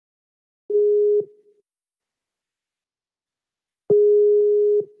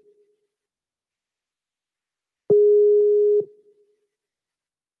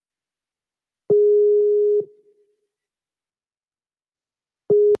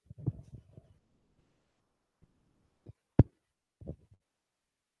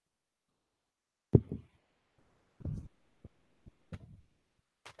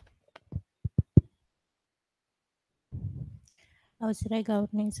අවසරයි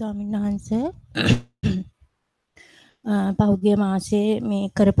ගෞරවනීය ස්වාමීන් වහන්සේ. පහුගිය මාසේ මේ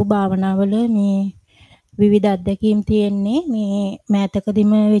කරපු භාවනාවල මේ විවිධ අත්දැකීම් තියෙන්නේ. මේ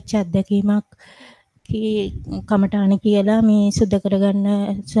මෑතකදීම වෙච්ච අත්දැකීමක් කමටහන කියලා මේ සුද්ධ කරගන්න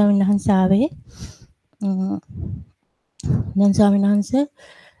ස්වාමීන් වහන්සේ ආවේ. දැන් ස්වාමීන් වහන්සේ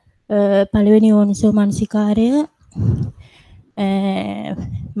පළවෙනි යෝනිසෝ මනසිකාරය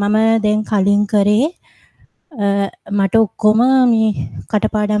මම දැන් කලින් කරේ මට ඔක්කොම මේ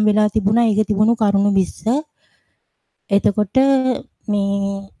කටපාඩම් වෙලා තිබුණා. ඒක තිබුණු කරුණු 20. එතකොට මේ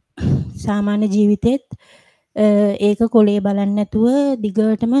සාමාන්‍ය ජීවිතෙත් ඒක කොලේ බලන්නේ නැතුව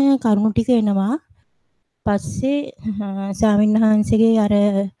දිගටම කරුණු ටික එනවා. පස්සේ ස්වාමීන් වහන්සේගේ අර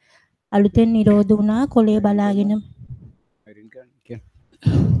අලුතෙන් නිරෝධ වුණා කොලේ බලාගෙනම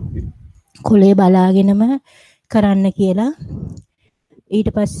කරන්න කියලා. ඊට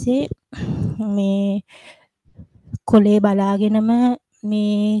පස්සේ මේ කොලේ බලාගෙනම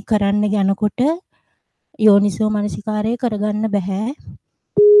මේ කරන්න යනකොට යෝනිසෝ මනසිකාරය කරගන්න බෑ.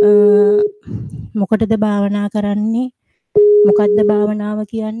 මොකටද භාවනා කරන්නේ? මොකද්ද භාවනාව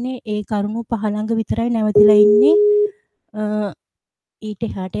කියන්නේ? ඒ කරුණු 5 ළඟ විතරයි නැවතිලා ඉන්නේ. ඊට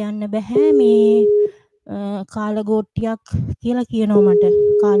එහාට යන්න බෑ. මේ කාලගෝට්ටියක් කියලා කියනවා මට.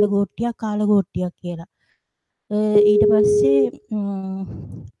 කාලගෝට්ටියක් කියලා. ඊට පස්සේ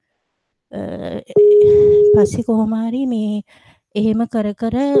කොහොම හරි මේ එහෙම කර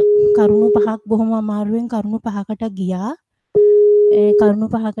කරුණු 5ක් බොහොම අමාරුවෙන් කරුණු 5කට ගියා. කරුණු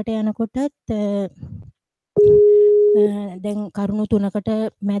 5කට යනකොටත් දැන් කරුණු 3කට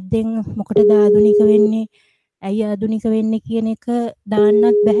මැද්දෙන් මොකටද ආධුනික වෙන්නේ? ඇයි ආධුනික වෙන්නේ කියන එක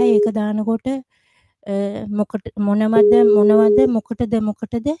දාන්නත් බෑ. ඒක දානකොට මොකටද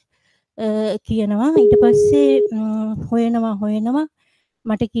කියනවා. ඊට පස්සේ හොයනවා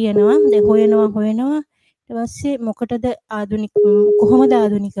මට කියනවා දැන් හොයනවා ඊට පස්සේ මොකටද කොහොමද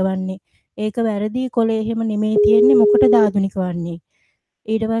ආධුනික වන්නේ? ඒක වැරදි. කොලේ එහෙම නෙමෙයි තියෙන්නේ. මොකටද ආධුනික වන්නේ?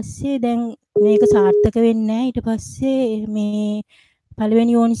 ඊට පස්සේ දැන් මේක සාර්ථක වෙන්නේ නැහැ. ඊට පස්සේ මේ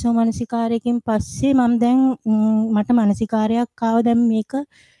පළවෙනි යෝනිසෝ මනසිකාරයකින් පස්සේ මම දැන් මට මනසිකාරයක් ආව. දැන් මේක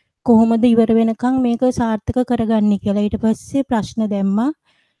කොහොමද ඉවර වෙනකන් මේක සාර්ථක කරගන්නේ කියලා. ඊට පස්සේ ප්‍රශ්න දැම්මා.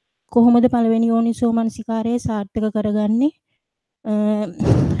 කොහොමද පළවෙනි යෝනිසෝ මනසිකාරය සාර්ථක කරගන්නේ?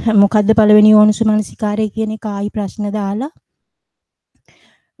 මොකද්ද පළවෙනි යෝනිසෝ මනසිකාරය කියන එක ආයි ප්‍රශ්න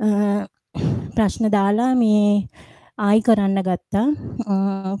දාලා මේ ආයි කරන්න ගත්තා.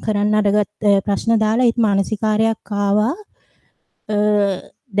 ප්‍රශ්න දාලා ඒත් මානසිකාරයක් ආවා.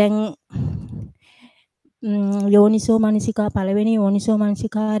 දැන් පළවෙනි යෝනිසෝ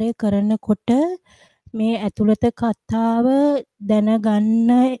මනසිකාරය කරනකොට මේ ඇතුළත කතාව දැනගන්න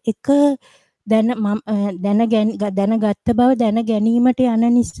එක දැනගත්ත බව දැන ගැනීමට යන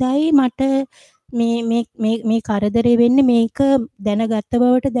නිසායි මට මේ කරදරේ වෙන්නේ. මේක දැනගත්ත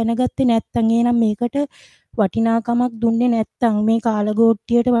බවට දැනගත්තේ නැත්නම් එහෙනම් මේකට වටිනාකමක් දුන්නේ නැත්නම් මේ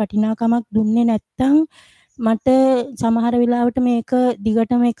කාලගෝට්ටියට වටිනාකමක් දුන්නේ නැත්නම් මට සමහර වෙලාවට මේක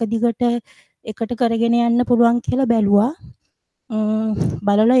දිගටම එකට කරගෙන යන්න පුළුවන් කියලා බැලුවා.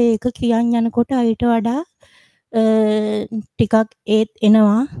 බලලා ඒක කියන් යනකොට ඊට වඩා ටිකක් ඒත්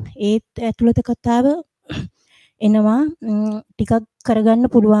එනවා. ඒත් ඇතුළත කතාව එනවා. ටිකක් කරගන්න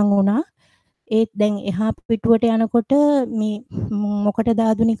පුළුවන් වුණා. ඒත් දැන් එහා පිටුවට යනකොට මේ මොකටද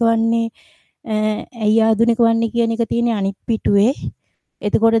ආධුනික වන්නේ? ඇයි ආධුනික වන්නේ කියන එක තියෙන්නේ අනිත් පිටුවේ.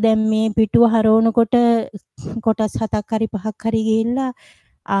 එතකොට දැන් මේ පිටුව හරවනකොට කොටස් 7ක් හරි 5ක් හරි ගිහිල්ලා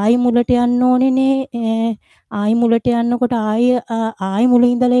ආයි මුලට යන්න ඕනේනේ. ආයි මුලට යනකොට ආයි මුල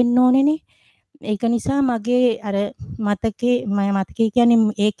ඉඳලා එන්න ඕනේනේ. ඒක නිසා මගේ අර මතකේ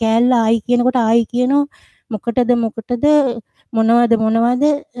කියන්නේ ඒ කෑල්ල ආයි කියනකොට ආයි කියනවා මොකටද මොනවද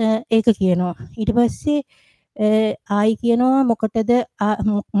ඒක කියනවා. ඊට පස්සේ ආයි කියනවා මොකටද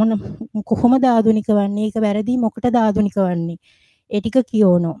කොහොමද ආධුනික වන්නේ? ඒක වැරදි. මොකටද ආධුනික වන්නේ? ඒ ටික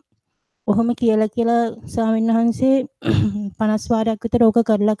කියවනවා. කොහොම කියලා ස්වාමීන් වහන්සේ 50 වාරයක් විතර ඕක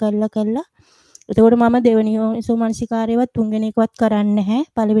කරලා එතකොට මම දෙවෙනි යෝනිසෝ මනසිකාරයවත් තුන්වෙනි එකවත් කරන්නේ නැහැ.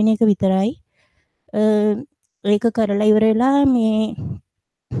 පළවෙනි එක විතරයි. ඒක කරලා ඉවර වෙලා මේ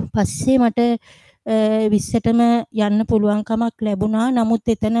පස්සේ මට 20ටම යන්න පුළුවන්කමක් ලැබුණා. නමුත්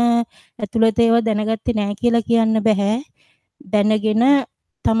එතන ඇතුළත ඒවා දැනගත්තේ නැහැ කියලා කියන්න බෑ. දැනගෙන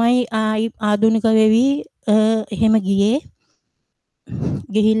තමයි ආධුනික වෙවි එහෙම ගියේ.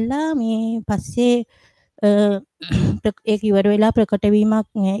 ගිහිල්ලා මේ පස්සේ ඒක ඉවර වෙලා ප්‍රකට වීමක්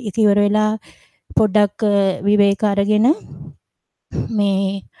ඒක ඉවර වෙලා පොඩ්ඩක් විවේක අරගෙන මේ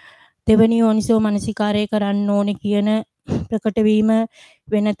දෙවනි යෝනිසෝ මනසිකාරය කරන්න ඕනේ කියන ප්‍රකට වීම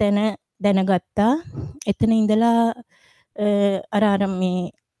වෙන තැන දැනගත්තා. එතන ඉඳලා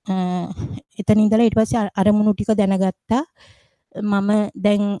එතන ඉඳලා ඊට පස්සේ අරමුණු ටික දැනගත්තා. මම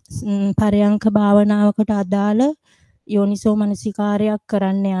දැන් පරයන්ක භාවනාවකට අදාළ යෝනිසෝ මනසිකාරයක්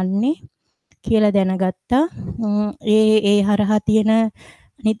කරන්න යන්නේ කියලා දැනගත්තා. ඒ හරහා තියෙන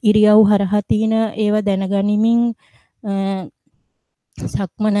අනිත් ඉරියව් හරහා තියෙන ඒව දැනගනිමින්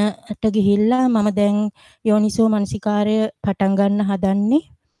සක්මනට ගිහිල්ලා මම දැන් යෝනිසෝ මනසිකාරය පටන් ගන්න හදන්නේ.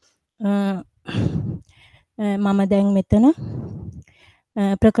 මම දැන් මෙතන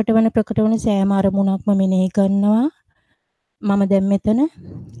ප්‍රකට වන සෑම අරමුණක්ම මෙනෙහි කරනවා. මම දැන් මෙතන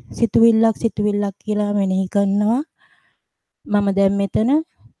සිතුවිල්ලක් කියලා මෙනෙහි කරනවා. මම දැන් මෙතන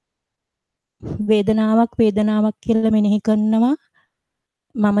වේදනාවක් කියලා මෙනෙහි කරනවා.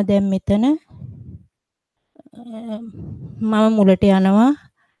 මම දැන් මෙතන මම මුලට යනවා.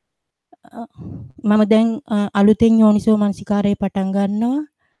 මම දැන් අලුතෙන් යෝනිසෝ මනසිකාරය පටන් ගන්නවා.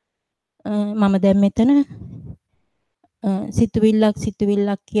 මම දැන් මෙතන සිතුවිල්ලක්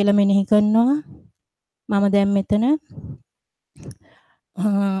කියලා මෙනෙහි කරනවා. මම දැන් මෙතන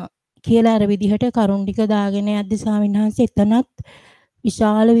කියලා අර විදිහට කරුණ ටික දාගෙන යද්දි ස්වාමීන් වහන්සේ එතනත්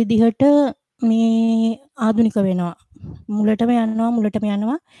විශාල විදිහට මේ ආධුනික වෙනවා. මුලටම යනවා.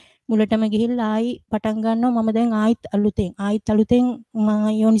 මුලටම ගිහිල්ලා ආයි පටන් ගන්නවා. මම දැන් ආයිත් අලුතෙන්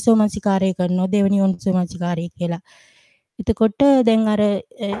යෝනිසෝ මනසිකාරය කරනවා. දෙවෙනි යෝනිසෝ මනසිකාරය කියලා. එතකොට දැන් අර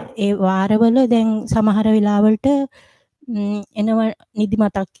ඒ වාරවල දැන් සමහර වෙලාවලට එනවා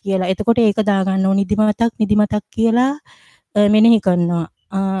නිදිමතක් කියලා. එතකොට ඒක දාගන්න ඕන නිදිමතක් කියලා මෙනෙහි කරනවා.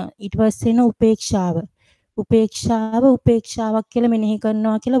 ඊට පස්සේ එන උපේක්ෂාවක් කියලා මෙනෙහි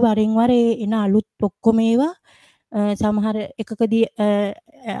කරනවා කියලා වරින් වර එන අලුත් ඔක්කොම ඒවා සමහර එකකදී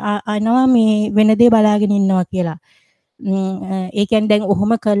අනවා මේ වෙන දේ බලාගෙන ඉන්නවා කියලා. ඒ කියන්නේ දැන්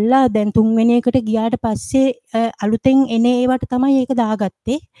ඔහොම කළා දැන් තුන්වෙනි එකට ගියාට පස්සේ අලුතෙන් එන ඒවට තමයි ඒක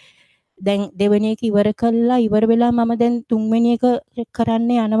දාගත්තේ. දැන් දෙවෙනි එක ඉවර වෙලා මම දැන් තුන්වෙනි එක කරන්න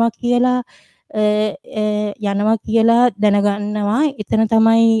යනවා කියලා දැනගන්නවා. එතන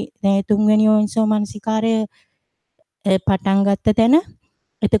තමයි තුන්වෙනි යෝනිසෝ මනසිකාරය පටන් ගත්ත තැන.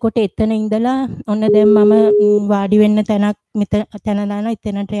 එතකොට එතන ඉඳලා ඔන්න දැන් මම වාඩි වෙන්න තැන දාන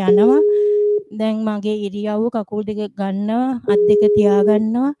එතනට යනවා. දැන් මගේ ඉරියව්ව කකුල් දෙක ගන්නවා, අත් දෙක තියා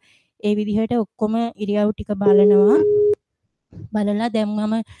ගන්නවා. ඒ විදිහට ඔක්කොම ඉරියව් ටික බලලා දැන්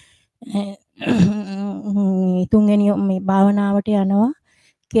මම තුන්වෙනි මේ භාවනාවට යනවා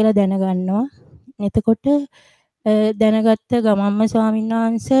කියලා දැනගන්නවා. එතකොට දැනගත්ත ගමම්ම ස්වාමීන්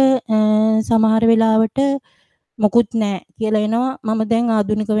වහන්සේ සමහර වෙලාවට මොකුත් නැහැ කියලා එනවා. මම දැන්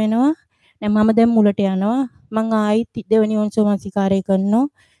ආධුනික වෙනවා. දැන් මම දැන් මුලට යනවා. මං ආයිත් දෙවෙනි යෝනිසෝ මනසිකාරය කරනවා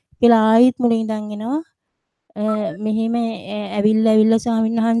කියලා ආයිත් මුලින් ඉඳන් එනවා. මෙහිම ඇවිල්ලා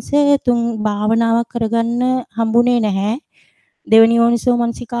ස්වාමීන් වහන්සේ තුන් භාවනාවක් කරගන්න හම්බුනේ නැහැ. දෙවෙනි යෝනිසෝ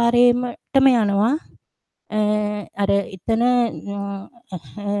මනසිකාරයේටම යනවා. අර එතන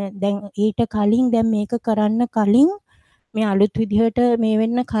දැන් ඊට කලින් දැන් මේක කරන්න කලින් මේ අලුත් විදිහට මේ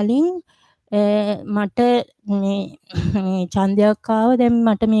වෙන්න කලින් මට මේ ඡන්දයක් ආව. දැන්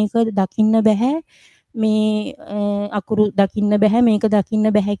මට මේක දකින්න බෑ. මේ අකුරු දකින්න බෑ. මේක දකින්න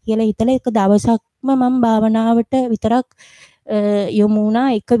බෑ කියලා හිතලා එක දවසක්ම මම භාවනාවට විතරක් යොමු වුණා.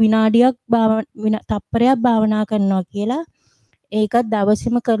 එක විනාඩියක් තප්පරයක් භාවනා කරනවා කියලා. ඒකත්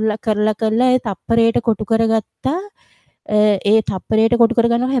දවසෙම කරලා ඒ තප්පරයට කොටු කරගත්තා. ඒ තප්පරයට කොටු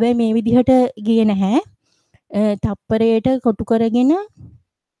කරගන්නවා. හැබැයි මේ විදිහට ගියේ නැහැ. තප්පරයට කොටු කරගෙන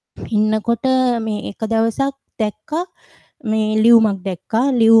ඉන්නකොට මේ එක දවසක් දැක්කා මේ ලියුමක් දැක්කා.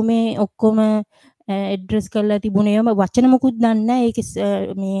 ලියුමේ ඔක්කොම ඇඩ්‍රස් කරලා තිබුණේම වචන මොකුත් දන්නේ නැහැ. ඒකේ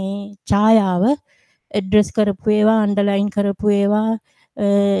මේ ඡායාව ඇඩ්‍රස් කරපු ඒවා අන්ඩර්ලයින් කරපු ඒවා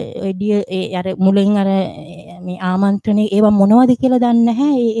අර මුලින් අර මේ ආමන්ත්‍රණේ ඒවා මොනවද කියලා දන්නේ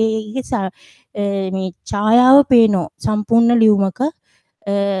නැහැ. ඒ මේ ඡායාව පේනෝ සම්පූර්ණ ලියුමක.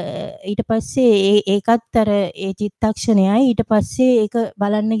 ඊට පස්සේ ඒකත් අර ඒ චිත්තක්ෂණයයි. ඊට පස්සේ ඒක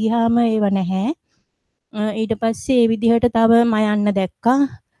බලන්න ගියාම ඒව නැහැ. ඊට පස්සේ ඒ විදිහට තව මම යන්න දැක්කා.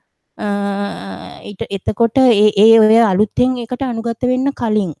 එතකොට ඒ ඔය අලුතෙන් එකට අනුගත වෙන්න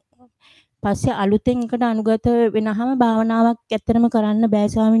කලින් පස්සේ අලුතෙන් එකට අනුගත වෙනහම භාවනාවක් ඇත්තටම කරන්න බෑ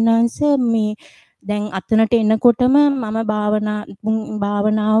ස්වාමීන් වහන්සේ. මේ දැන් අතනට එනකොටම මම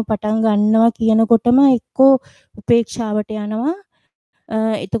භාවනාව පටන් ගන්නවා කියනකොටම එක්කෝ උපේක්ෂාවට යනවා.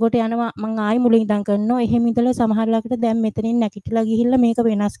 එතකොට යනවා මං ආයි මුලින් ඉඳන් කරනවා. එහෙම ඉඳලා සමහර ලාකට දැන් මෙතනින් නැගිටලා ගිහිල්ලා මේක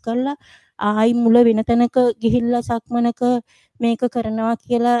වෙනස් කරලා ආයි මුල වෙන තැනක ගිහිල්ලා සක්මනක මේක කරනවා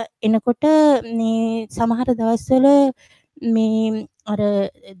කියලා එනකොට මේ සමහර දවස්වල මේ අර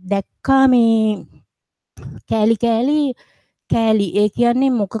දැක්කා මේ කෑලි ඒ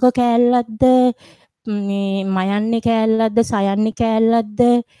කියන්නේ මොකක කෑල්ලක්ද මේ මයන්නේ කෑල්ලක්ද සයන්නේ කෑල්ලක්ද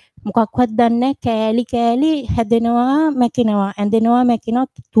මොකක්වත් දන්නේ කෑලි හැදෙනවා මැකෙනවා ඇඳෙනවා මැකෙනවා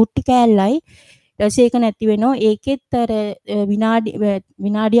තුට්ටි කෑල්ලයි. ඊට පස්සේ ඒක නැති වෙනවා. ඒකෙත් අර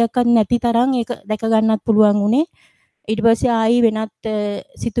විනාඩියක්වත් නැති තරම් ඒක දැක ගන්නත් පුළුවන් උනේ. ඊට පස්සේ ආයි වෙනත්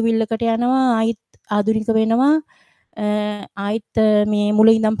සිතුවිල්ලකට යනවා, ආයිත් ආධුනික වෙනවා, ආයිත් මේ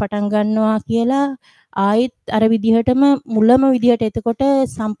මුලින් ඉඳන් පටන් ගන්නවා කියලා ආයිත් අර විදිහටම මුලම විදිහට එතකොට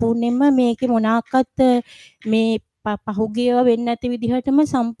සම්පූර්ණයෙන්ම මේකේ මොනාක්වත් මේ පහුගියව වෙන්නේ නැති විදිහටම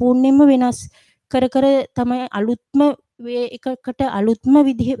සම්පූර්ණයෙන්ම වෙනස් කර කර තමයි අලුත්ම එකකට අලුත්ම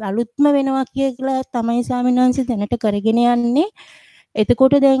වෙනවා කියලා තමයි ස්වාමීන් වහන්සේ දැනට කරගෙන යන්නේ.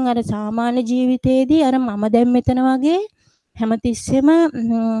 එතකොට දැන් අර සාමාන්‍ය ජීවිතේදී අර මම දැන් මෙතන වගේ හැමතිස්සෙම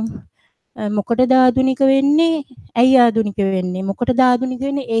මොකටද ආධුනික වෙන්නේ? ඇයි ආධුනික වෙන්නේ? මොකටද ආධුනික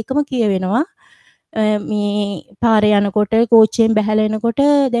වෙන්නේ? ඒකම කියවෙනවා. මේ පාරේ යනකොට කෝච්චියෙන් බැහැලා එනකොට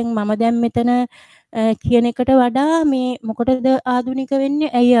දැන් මම දැන් මෙතන කියන එකට වඩා මේ මොකටද ආධුනික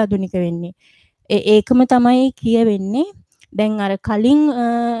වෙන්නේ? ඇයි ආධුනික වෙන්නේ? ඒකම තමයි කියවෙන්නේ. දැන් අර කලින්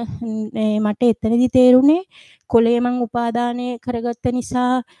මට එතනදි තේරුනේ කොලේ මං උපාදානය කරගත්ත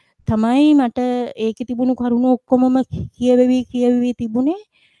නිසා තමයි මට ඒකේ තිබුණු කරුණු ඔක්කොමම කියවෙවි තිබුණේ.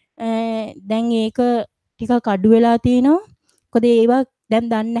 දැන් ඒක ටිකක් අඩු වෙලා තිනවා. මොකද ඒවා දැන්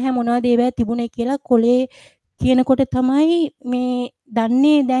දන්නේ නැහැ මොනවද ඒවා තිබුණේ කියලා. කොලේ කියනකොට තමයි මේ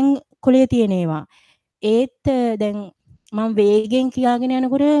දන්නේ දැන් කොලේ තියෙන ඒවා. ඒත් දැන් මම වේගෙන් කියාගෙන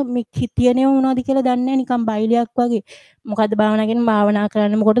යනකොට මේ තියෙනව මොනවද කියලා දන්නේ නැහැ. නිකන් බයිලියක් වගේ. මොකද්ද භාවනා කියන්නේ? භාවනා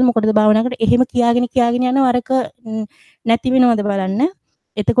කරන්න මොකටද භාවනා කරන්නේ? එහෙම කියාගෙන යනවා අරක නැති වෙනවද බලන්න.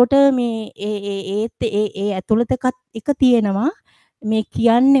 එතකොට මේ ඒ ඇතුළත එක තියෙනවා. මේ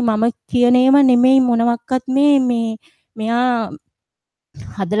කියන්නේ මම කියන ඒවා නෙමෙයි මොනවත් මේ මෙයා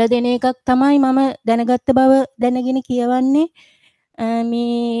හදලා දෙන එකක් තමයි මම දැනගත්ත බව දැනගෙන කියවන්නේ.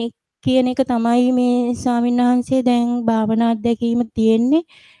 මේ කියන එක තමයි මේ ස්වාමීන් වහන්සේ දැන් භාවනා අධ්‍යක්ීම තියෙන්නේ.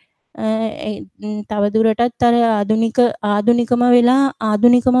 තව දුරටත් අර ආදුනිකම වෙලා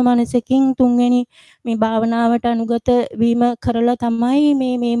ආදුනිකම මනසකින් තුන්වෙනි මේ භාවනාවට අනුගත වීම කරලා තමයි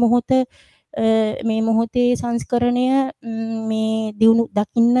මේ මොහොතේ සංස්කරණය මේ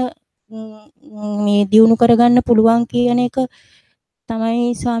දියුණු කරගන්න පුළුවන් කියන එක තමයි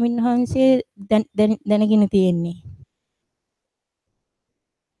ස්වාමීන් වහන්සේ දැනගෙන තියෙන්නේ.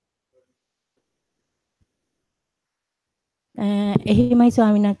 එහෙමයි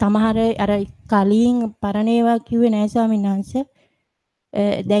ස්වාමීන් වහන්සේ. තමහර අර කලින් පරණ ඒවා කිව්වේ නෑ ස්වාමීන් වහන්සේ.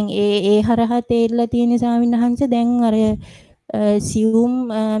 දැන් ඒ හරහා තේරිලා තියෙන ස්වාමීන් වහන්සේ දැන් අර සියුම්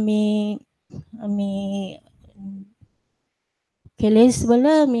මේ කෙලෙස් වල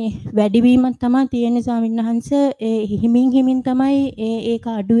මේ වැඩිවීමක් තමයි තියෙන්නේ ස්වාමීන් වහන්සේ. හිමින් තමයි ඒක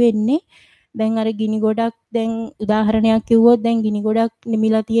අඩු වෙන්නේ. දැන් අර ගිනි ගොඩක් දැන් උදාහරණයක් කිව්වොත් දැන් ගිනි ගොඩක්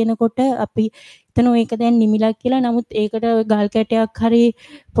නිමිලා තියෙනකොට අපි හිතනවා ඒක දැන් නිමිලක් කියලා. නමුත් ඒකට ගල් කැටයක් හරි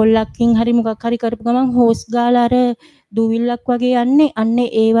පොල්ලක්කින් හරි මොකක් හරි කරපු ගමන් හෝස් ගාලා අර දූවිල්ලක් වගේ යන්නේ. අන්න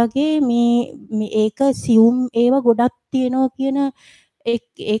ඒ වගේ මේ ඒක සියුම් ඒව ගොඩක් තියෙනවා කියන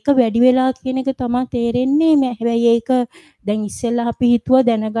ඒක වැඩි වෙලා කියන එක තමයි තේරෙන්නේ. හැබැයි ඒක දැන් ඉස්සෙල්ලා අපි හිතුවා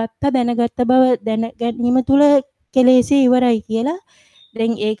දැනගත්ත බව දැන ගැනීම තුල කෙලෙසේ ඉවරයි කියලා.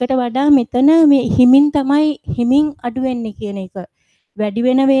 දැන් ඒකට වඩා මෙතන මේ හිමින් අඩු වෙන්නේ කියන එක. වැඩි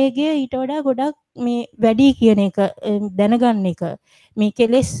වෙන වේගය ඊට වඩා ගොඩක් මේ වැඩි කියන එක දැනගන්න එක. මේ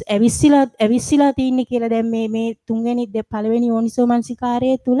කෙලෙස් ඇවිස්සලා තින්නේ කියලා දැන් මේ තුන්වෙනි පළවෙනි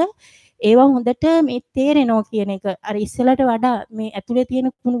යෝනිසෝමනසිකාරයේ තුල ඒවා හොඳට මේ තේරෙනවා කියන එක. අර ඉස්සලට වඩා මේ ඇතුලේ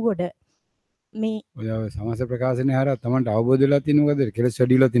තියෙන කුණු ගොඩ මේ ඔය සමාස ප්‍රකාශනයේ හරහා තමන්ට අවබෝධ වෙලා තියෙන මොකද කෙලස්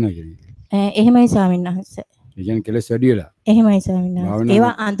වැඩි වෙලා තියෙනවා කියන්නේ. එහෙමයි ස්වාමීන් වහන්සේ. ඒ කියන්නේ කෙලස් වැඩි වෙලා. එහෙමයි ස්වාමීන් වහන්සේ.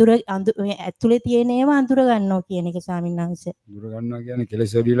 ඒවා ඇතුලේ තියෙන ඒවා අඳුර ගන්නවා කියන එක ස්වාමීන් වහන්සේ. අඳුර ගන්නවා කියන්නේ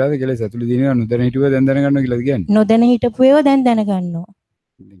කෙලස් වැඩි වෙලාද කෙලස් ඇතුලේ තියෙනවා නොදැන හිටුවා දැන් දැනගන්නවා කියලාද කියන්නේ? නොදැන හිටපු ඒවා දැන් දැනගන්නවා.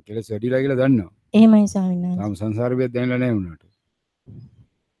 දැන් කෙලස් වැඩිලා කියලා දන්නවා. එහෙමයි ස්වාමීන් වහන්සේ. තාම සංසාර බියක් දැනලා නැහැ උනාට.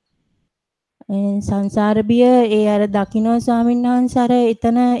 සංසාර බිය ඒ අර දකින්න ස්වාමීන් වහන්සේ අර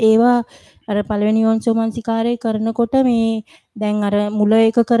එතන ඒවා අර පළවෙනි යෝනිසෝමනසිකාරය කරනකොට මේ දැන් අර මුල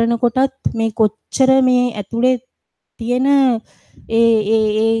එක කරනකොටත් මේ කොච්චර මේ ඇතුලේ තියෙන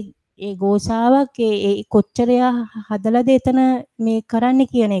ඒ ගෝසාවක් ඒ කොච්චර හදලාද එතන මේ කරන්න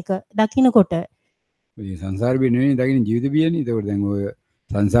කියන එක දකින්නකොට මේ සංසාර බිය නෙවෙයි දකින්න ජීවිත බියනේ. ඒකෝට දැන් ඔය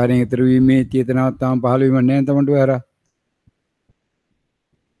සංසාරයෙන් ඈතර වීමේ චේතනාවක් තාම පහළ වීමක් නැහැ තමන්ට ඔය හරහා.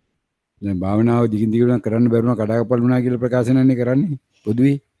 දැන් භාවනාව දිගින් දිගටම කරන්න බැරුණා කඩාකප්පල් වුණා කියලා ප්‍රකාශනන්නේ කරන්නේ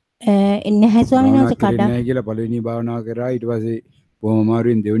පොදුවේ. නැහැ ස්වාමීන් වහන්සේ කඩා නැහැ කියලා පළවෙනි භාවනාව කරා ඊට පස්සේ බොහොම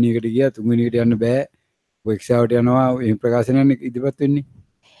අමාරුවෙන් දෙවෙනි එකට ගියා තුන්වෙනි එකට යන්න බෑ. ඔය එක්සාවට යනවා මේ ප්‍රකාශනන්නේ ඉදිරිපත් වෙන්නේ.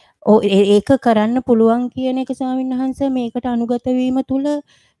 ඔව් ඒක කරන්න පුළුවන් කියන එක ස්වාමීන් වහන්සේ මේකට අනුගත වීම තුල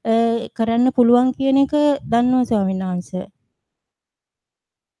කරන්න පුළුවන් කියන එක දන්නවා ස්වාමීන් වහන්සේ.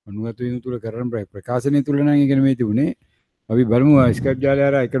 අනුගත වීම තුල කරන ප්‍රකාශනය තුල නම් ඉගෙන මේ තිබුණේ අපි බලමු ස්කයිප් ජාලය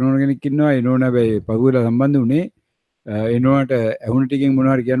අර එක නෝන කෙනෙක් ඉන්නවා. ඒ නෝන හැබැයි පහුවෙලා සම්බන්ධ වුණේ. ඒ නෝනට ඇහුණු ටිකෙන්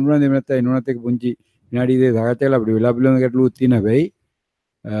මොනවා හරි කියන්න පුළුවන්ද? එහෙම නැත්නම් ඒ නෝනත් එක්ක පුංචි විනාඩි දෙකක් සාකච්ඡා කරලා අපිට වෙලා පිළිවෙල ගැටලුවක් තියෙන හැබැයි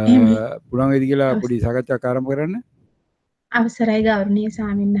පුළුවන් වේද කියලා පොඩි සාකච්ඡාවක් ආරම්භ කරන්න. අවසරයි ගෞරවනීය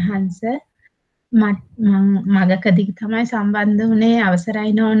ස්වාමින්වහන්සේ. මගකදී තමයි සම්බන්ධ වුණේ.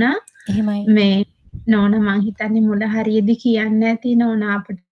 අවසරයි නෝනා. එහෙමයි. මේ නෝනා මං හිතන්නේ මුල හරියදී කියන්න ඇති නෝනා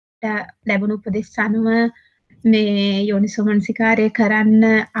අපිට ලැබුණු උපදෙස් අනුව මේ යෝනිසෝමනසිකාරය කරන්න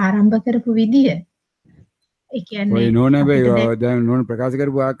ආරම්භ කරපු විදිය. ඒ කියන්නේ ඔය නෝන හැබැයි දැන් නෝන ප්‍රකාශ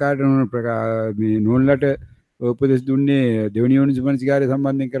කරපු ආකාරයට නෝන මේ නෝන්ලට උපදෙස් දුන්නේ දෙවෙනි යෝනිසෝමනසිකාරය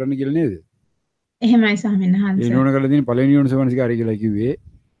සම්බන්ධයෙන් කරන්න කියලා නේද? එහෙමයි ස්වාමින්වහන්සේ. ඒ නෝන කළා තියෙන පළවෙනි යෝනිසෝමනසිකාරය කියලා කිව්වේ.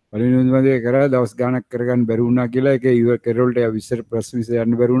 පළවෙනි යෝනිසෝමනසිකාරය කරලා දවස් ගාණක් කරගන්න බැරි වුණා කියලා ඒක ඉවර කරවලට විස්තර ප්‍රශ්න විසඳ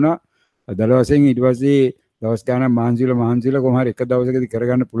යන්න බැරි වුණා. දල වශයෙන් ඊට පස්සේ දවස් ගාණක් මහන්සිලා කොහොම හරි එක දවසකදී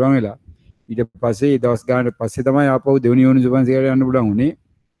කරගන්න පුළුවන් වෙලා. ඊට පස්සේ දවස් ගාණක් පස්සේ තමයි ආපහු දෙවෙනි යෝනිසෝමනසිකාරය යන්න පුළුවන් වුණේ.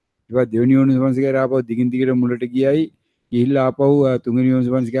 ඊට දෙවෙනි යෝනිසෝමනසිකාරය ආපහු දිගින් දිගට මුලට ගියයි. ගිහිල්ලා ආපහු තුන්වෙනි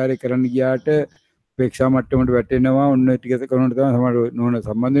යෝනිසෝමනසිකාරය කරන්න ගියාට උපේක්ෂා මට්ටමට වැටෙනවා. ඔන්න ටික කරනකොට තමයි සමහර නෝන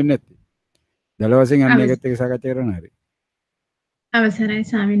සම්බන්ධ වෙන්නේ නැත්තේ. දල වශයෙන් අන්න ඒකත් එක්ක සාකච්ඡා කරන්න හරි. අවසරයි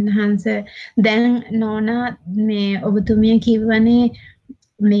ස්වාමින්වහන්සේ. දැන් නෝනා මේ ඔබතුමිය කිව්වනේ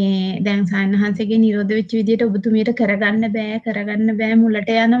මේ දැන් ස්වාමින්වහන්සේගේ නිරෝධ වෙච්ච විදියට ඔබතුමියට කරගන්න බෑ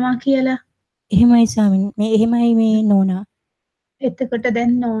මුලට යනවා කියලා. එහෙමයි ස්වාමින්. මේ එහෙමයි මේ නෝනා. එතකොට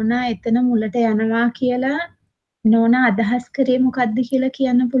දැන් නෝනා එතන මුලට යනවා කියලා නෝනා අදහස් කරේ මොකද්ද කියලා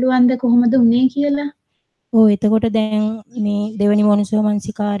කියන්න පුළුවන්ද කොහොමද උනේ කියලා? ඔව් එතකොට දැන් මේ දෙවෙනි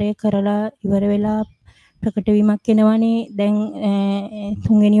යෝනිසෝමනසිකාරය කරලා ඉවර වෙලා ප්‍රකට වීමක් එනවනේ දැන්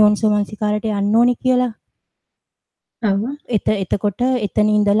තුන්වෙනි යෝනිසෝමනසිකාරයට යන්න ඕනි කියලා. ඔව්. එතකොට එතන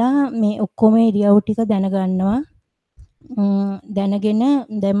ඉඳලා මේ ඔක්කොම ඉරියව් ටික දැනගන්නවා. දැනගෙන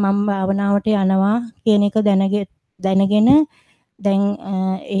දැන් මම භාවනාවට යනවා කියන එක දැනගෙන දැන්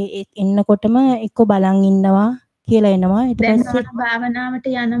එන්නකොටම එක්ක බලන් ඉන්නවා කියලා එනවා. ඊට පස්සේ භාවනාවට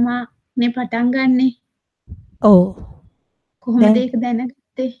යනවා මේ පටන් ගන්නෙ. ඔව්. කොහොමද ඒක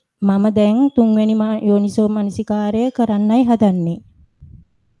දැනගත්තේ? මම දැන් තුන්වෙනි යෝනිසෝමනසිකාරය කරන්නයි හදන්නේ.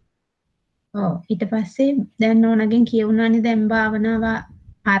 ඔව් ඊට පස්සේ දැන් නෝනගෙන් කියුණානේ දැන් භාවනාව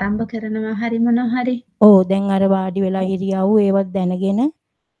ආරම්භ කරනවා හරි මොනවා හරි. ඔව් දැන් අර වාඩි වෙලා ඉරියව් ඒවත් දැනගෙන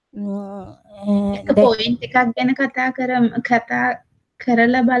එක පොයින්ට් එකක් ගැන කතා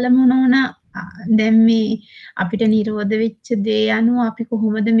කරලා බලමු නෝනා. දැන් මේ අපිට නිරෝධ වෙච්ච දේ අනුව අපි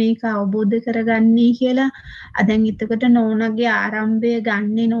කොහොමද මේක අවබෝධ කරගන්නේ කියලා. දැන් එතකොට නෝනාගේ ආරම්භය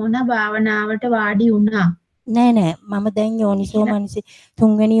ගන්නේ නෝනා භාවනාවට වාඩි වුණා. නෑ මම දැන්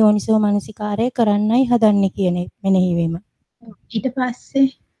තුන්වෙනි යෝනිසෝමනසිකාරය කරන්නයි හදන්නේ කියන මෙනෙහි වීම.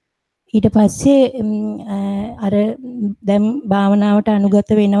 ඊට පස්සේ අර දැන් භාවනාවට අනුගත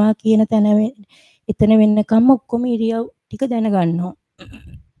වෙනවා කියන තැන එතන වෙන්නකම් ඔක්කොම ඉරියව් ටික දැනගන්නවා.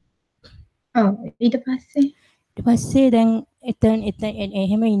 ඔව් ඊට පස්සේ දැන් එතන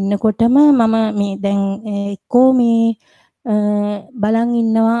එහෙම ඉන්නකොටම මම මේ දැන් එක්කෝ මේ බලන්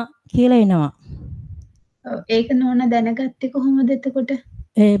ඉන්නවා කියලා එනවා. ඒක නෝනා දැනගත්තේ කොහොමද එතකොට?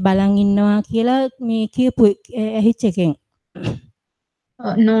 බලන් ඉන්නවා කියලා මේ කියපු ඇහිච් එකෙන්.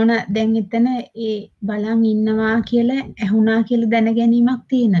 නෝනා දැන් එතන ඒ බලන් ඉන්නවා කියලා ඇහුණා කියලා දැන ගැනීමක්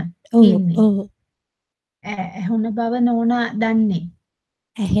තියෙන්නේ. ඔව්. ඇහුණ බව නෝනා දන්නේ.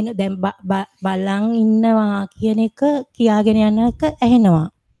 ඇහෙන දැන් බලන් ඉන්නවා කියන එක කියාගෙන යන එක ඇහෙනවා.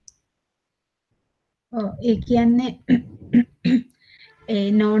 ඔව් ඒ කියන්නේ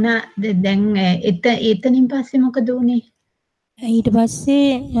නෝනා දැන් එතනින් පස්සේ මොකද උනේ? ඊට පස්සේ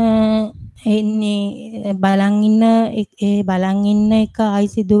එන්නේ බලන් ඉන්න එක ආයි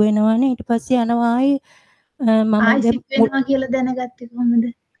සිදු වෙනවනේ. ඊට පස්සේ යනවා ආයි මම ආයි සිදු වෙනවා කියලා දැනගත්තේ කොහොමද?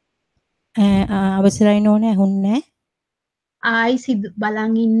 අවසරයි නෝන ඇහුන්නේ ආයි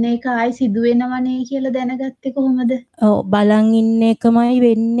බලන් ඉන්න එක ආයි සිදු වෙනවනේ කියලා දැනගත්තේ කොහොමද? ඔව් බලන් ඉන්න එකමයි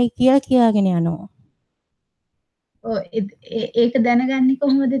වෙන්නේ කියලා කියාගෙන යනවා. ඔව් ඒක දැනගන්නේ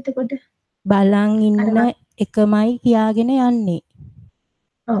කොහොමද එතකොට? බලන් ඉන්න එකමයි කියාගෙන යන්නේ.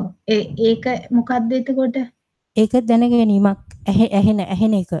 ඔව් ඒක මොකද්ද එතකොට? ඒක දැනගැනීමක්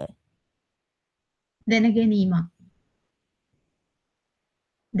ඇහෙන එක. දැනගැනීමක්.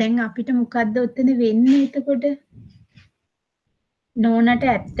 දැන් අපිට මොකද්ද උතන වෙන්නේ එතකොට? නෝනට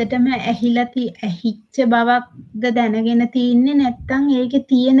ඇත්තටම ඇහිච්ච බවක්ද දැනගෙන තින්නේ නැත්නම් ඒකේ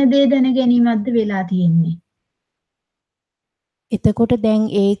තියෙන දේ දැන ගැනීමක්ද වෙලා තියෙන්නේ? එතකොට දැන්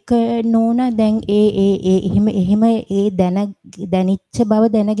ඒක නෝනා දැන් එහෙම දැනිච්ච බව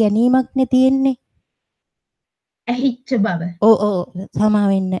දැන ගැනීමක් නේ තියෙන්නේ. ඇහිච්ච බව. ඔව් සමා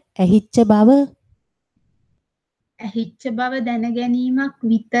වෙන්න. ඇහිච්ච බව දැන ගැනීමක්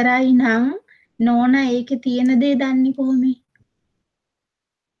විතරයි නම් නෝනා ඒකේ තියෙන දේ දන්නේ කොහොමද?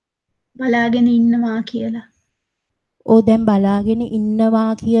 බලාගෙන ඉන්නවා කියලා. දැන් බලාගෙන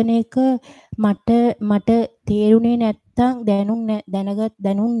ඉන්නවා කියන එක මට තේරුනේ නැත්තම්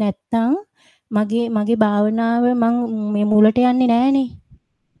දැනුන් නැත්තම් මගේ භාවනාව මං මේ මුලට යන්නේ නෑනේ.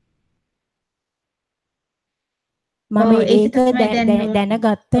 මම ඒක ඒක තමයි දැන්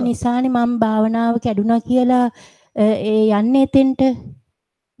දැනගත්ත නිසානේ මම භාවනාව කැඩුනා කියලා යන්නේ එතෙන්ට.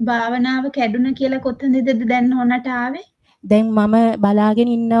 භාවනාව කැඩුන කියලා කොතනද දැන් නෝනට ආවේ? දැන් මම බලාගෙන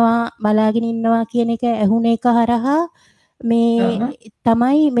ඉන්නවා කියන එක ඇහුණ එක හරහා මේ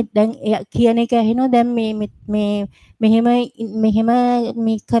තමයි දැන් කියන එක ඇහෙනවා දැන් මෙහෙම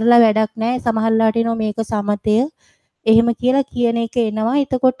මේ කරලා වැඩක් නැහැ සමහරලාට එනවා මේක සමතය එහෙම කියලා කියන එක එනවා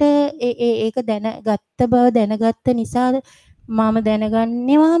එතකොට ඒක දැනගත්ත නිසා මම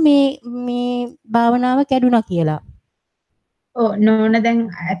දැනගන්නවා මේ භාවනාව කැඩුනා කියලා. නෝන දැන්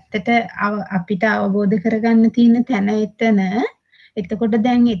ඇත්තට අපිට අවබෝධ කරගන්න තියෙන තැන එතන. එතකොට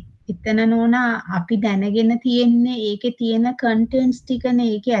දැන් එතන නෝනා අපි දැනගෙන තියෙන්නේ ඒකේ තියෙන කන්ටෙන්ට්ස් ටිකනේ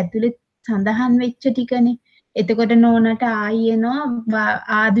ඒකේ ඇතුලේ සඳහන් වෙච්ච ටිකනේ. එතකොට නෝනට ආයෙනවා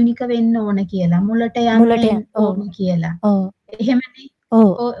ආධුනික වෙන්න ඕන කියලා. මුලට යන්න ඕන කියලා. එහෙමනේ.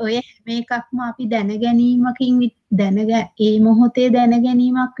 ඔය හැම එකක්ම අපි දැනගැනීමකින් ඒ මොහොතේ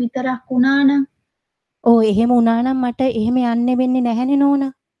දැනගැනීමක් විතරක් වුණා නම් එහෙම වුණා නම් මට එහෙම යන්න වෙන්නේ නැහැනේ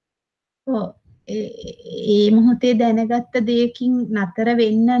නෝනා. ඒ මොහොතේ දැනගත්ත දෙයකින් නතර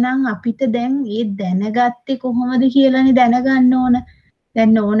වෙන්න නම් අපිට දැන් ඒ දැනගත්තේ කොහොමද කියලානේ දැනගන්න ඕන.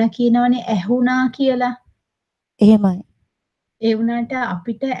 දැන් නෝන කියනවනේ ඇහුණා කියලා. එහෙමයි. ඒ වුණාට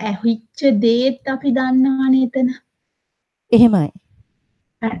අපිට ඇහිච්ච දේත් අපි දන්නවනේ එතන. එහෙමයි.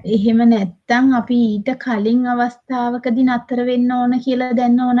 එහෙම නැත්තම් අපි ඊට කලින් අවස්ථාවකදී නතර වෙන්න ඕන කියලා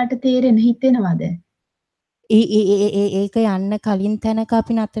දැන් ඕනට තේරෙන හිතෙනවද? ඒක යන්න කලින් තැනක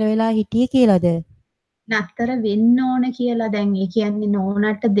අපි නතර වෙලා හිටියේ කියලාද? නතර වෙන්න ඕන කියලා දැන් ඒ කියන්නේ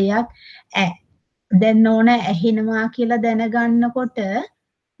නෝනට දෙයක් දැන් නෝන ඇහෙනවා කියලා දැනගන්නකොට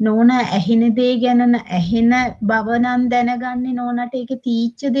නෝන ඇහෙන දේ ගැන ඇහෙන බව නම් දැනගන්නේ නෝනට ඒකේ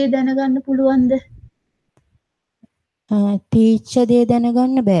තීච්ඡ දේ දැනගන්න පුළුවන්ද? තීච්ඡ දේ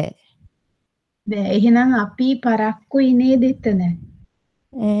දැනගන්න බෑ. බෑ. එහෙනම් අපි පරක්කුයි නේද එතන?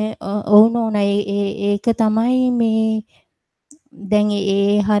 ඔව් නෝනා ඒක තමයි මේ දැන්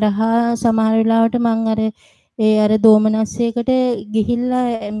ඒ හරහා සමහර වෙලාවට මං අර දෝමනස්සයකට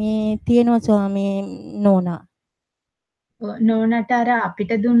ගිහිල්ලා මේ තියෙනවා ස්වාමී නෝනා. නෝනට අර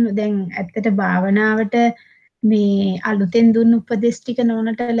අපිට දුන්නු දැන් ඇත්තට භාවනාවට මේ අලුතෙන් දුන්න උපදෙස් ටික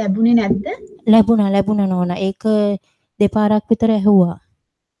නෝනට ලැබුණේ නැද්ද? ලැබුණා නෝනා. ඒක දෙපාරක් විතර ඇහුවා.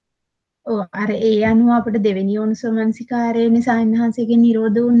 අර ඒ අනුව අපිට දෙවෙනි යෝනිසෝමනසිකාරයේනේ සායනහන්සේගෙන්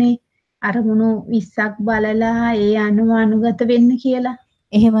නිරෝධ වුණේ. අරමුණු 20ක් බලලා ඒ අනුව අනුගත වෙන්න කියලා.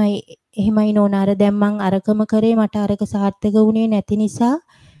 එහෙමයි නෝනා. අර දැන් මං අරකම කරේ මට අරක සාර්ථක වුණේ නැති නිසා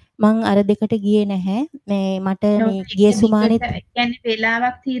මං අර දෙකට ගියේ නැහැ. මට මේ ගිය සුමානෙත් කියන්නේ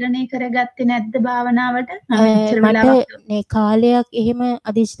වෙලාවක් තීරණය කරගත්තේ නැද්ද භාවනාවට? මම මෙච්චර වෙලාවක් මේ කාලයක් එහෙම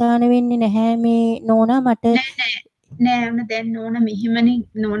අදිස්ථාන වෙන්නේ නැහැ මේ නෝනා මට නෑ දැන් නෝන මෙහෙමනේ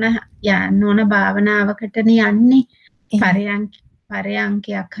නෝන භාවනාවකටනේ යන්නේ.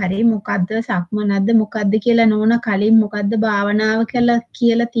 පරයන්කයක් හරි මොකද්ද සක්මනක්ද මොකද්ද කියලා නෝන කලින් මොකද්ද භාවනාව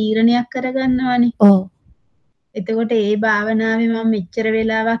කියලා තීරණයක් කරගන්නවානේ. එතකොට ඒ භාවනාවේ මම මෙච්චර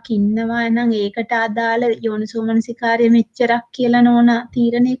වෙලාවක් ඉන්නවා නම් ඒකට අදාළ යෝනිසෝමනසිකාර්ය මෙච්චරක් කියලා නෝන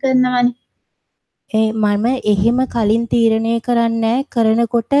තීරණය කරනවානේ. මම එහෙම කලින් තීරණය කරන්නේ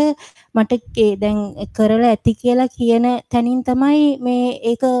කරනකොට මට දැන් කරලා ඇති කියලා කියන තැනින් තමයි මේ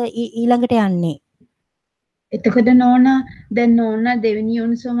ඒක ඊළඟට යන්නේ. එතකොට දැන් නෝන දෙවෙනි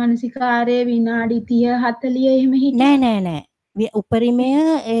යෝනිසෝමනසිකාර්යයේ විනාඩි 30 40 එහෙම හිටියේ නෑ. උපරිමය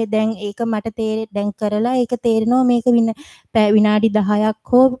දැන් ඒක මට දැන් කරලා ඒක තේරෙනවා මේක විනාඩි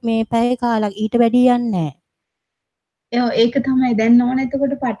 10ක් හෝ මේ පැය කාලක් ඊට වැඩි යන්නේ නෑ. ඒක තමයි දැන් නෝන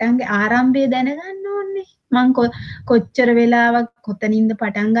එතකොට පටන්ගේ ආරම්භය දැනගන්න ඕනේ. මං කොච්චර වෙලාවක් කොතනින්ද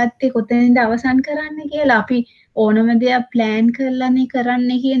පටන් ගත්තේ කොතනින්ද අවසන් කරන්නේ කියලා අපි ඕනම දෙයක් ප්ලෑන් කරලානේ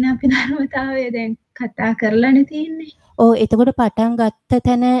කරන්නේ කියන අපි ධර්මතාවය දැන් කතා කරලානේ තියෙන්නේ. එතකොට පටන් ගත්ත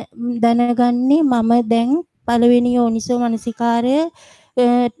තැන දැනගන්නේ මම දැන් පළවෙනි යෝනිසෝ මනසිකාරය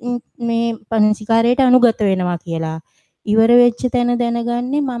මේ මනසිකාරයට අනුගත වෙනවා කියලා. ඉවර වෙච්ච තැන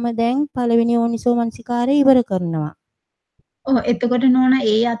දැනගන්නේ මම දැන් පළවෙනි යෝනිසෝ මනසිකාරය ඉවර කරනවා. එතකොට නෝන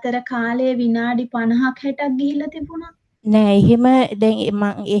ඒ අතර කාලයේ විනාඩි 50ක් 60ක් ගිහිල්ලා තිබුණා. නෑ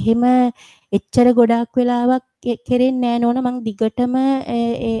එහෙම එච්චර ගොඩාක් වෙලාවක් කෙරෙන්නේ නෑ නෝන මං දිගටම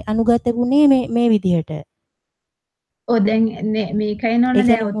අනුගත වුණේ මේ විදිහට. දැන් මේකයි නෝන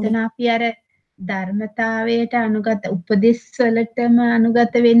දැන් ඔතන අපි අර ධර්මතාවයට අනුගත උපදෙස් වලටම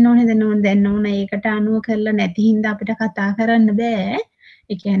අනුගත වෙන්න ඕනේද නෝන? දැන් නෝන ඒකට අනුව කරලා නැති හින්දා අපිට කතා කරන්න බෑ.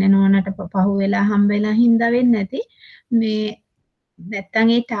 ඒ කියන්නේ නෝනට පහු වෙලා හම්බ වෙලා හින්දා වෙන්නේ නැති. මේ නැත්තම්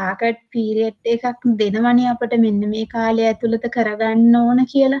ඒ ටාගට් පීරියඩ් එකක් දෙනවනේ අපිට මෙන්න මේ කාලය ඇතුළත කරගන්න ඕන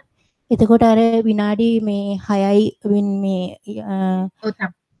කියලා. එතකොට අර විනාඩි මේ 6යි මේ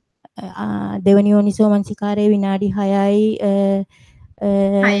දෙවනි යෝනිසෝ මනසිකාරයේ විනාඩි 6යි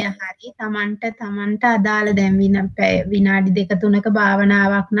 6 හරි තමන්ට අදාළ දැන් විනාඩි 2-3ක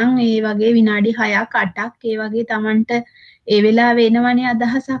භාවනාවක් නම් ඒ වගේ විනාඩි 6ක් 8ක් ඒ වගේ තමන්ට ඒ වෙලාවේ එනවනේ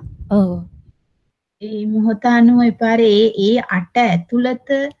අදහසක්. ඔව්. ඒ මොහොත අනුව එපාරේ ඒ 8 ඇතුළත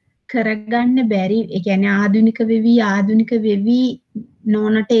කරගන්න බැරි, ඒ කියන්නේ ආධුනික වෙවි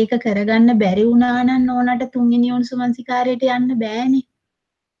නෝනට ඒක කරගන්න බැරි වුණා නම් නෝනට තුන්වෙනි යෝනිසෝ මනසිකාරයට යන්න බෑනේ.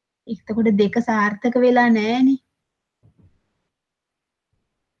 එතකොට දෙක සාර්ථක වෙලා නෑනේ.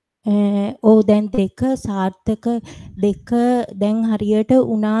 ඔව් දැන් දෙක සාර්ථක දෙක දැන් හරියට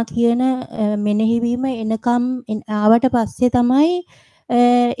උනා කියන මෙනෙහිවීම එනකම් ආවට පස්සේ තමයි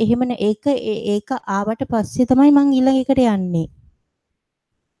එහෙමනේ ඒක ආවට පස්සේ තමයි මං ඊළඟ එකට යන්නේ.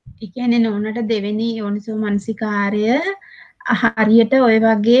 ඒ කියන්නේ නෝනට දෙවෙනි යෝනිසෝ මනසිකාරය හරියට ඔය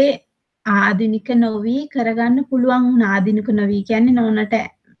වගේ ආධුනික නොවි කරගන්න පුළුවන් වුණා. ආධුනික නොවි කියන්නේ නෝනට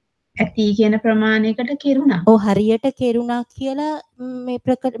ඇති කියන ප්‍රමාණයකට කෙරුණා. ඔව් හරියට කෙරුණා කියලා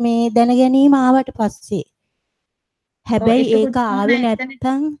මේ දැන ගැනීම ආවට පස්සේ. හැබැයි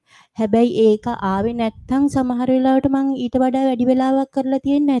ඒක ආවේ නැත්තම් සමහර වෙලාවට මං ඊට වඩා වැඩි වෙලාවක් කරලා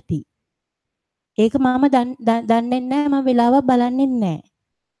තියෙන්නේ නැති. ඒක මම දන්නේ නැහැ, මම වෙලාවක් බලන්නේ නැහැ.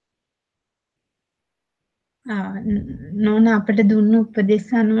 නෝන අපිට දුන්න උපදෙස්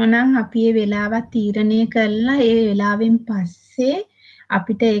අනුව නම් අපි ඒ වෙලාව තීරණය කළා. ඒ වෙලාවෙන් පස්සේ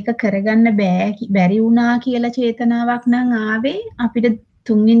අපිට ඒක කරගන්න බැරි වුණා කියලා චේතනාවක් නම් ආවේ. අපිට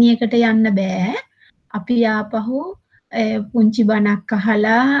තුන්වෙනි එකට යන්න බෑ. අපි ආපහු පුංචි බණක්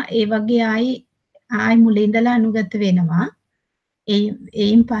අහලා ඒ වගේ ආයි මුලින් ඉඳලා අනුගත වෙනවා.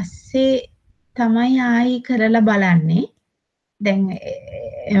 ඒයින් පස්සේ තමයි ආයි කරලා බලන්නේ. දැන්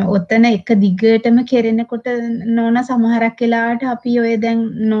ඔතන එක දිගටම කෙරෙනකොට නෝනා සමහරක් වෙලාවට අපි ඔය දැන්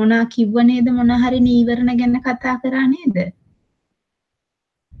නෝනා කිව්ව නේද මොන හරි නීවරණ ගැන කතා කරා නේද?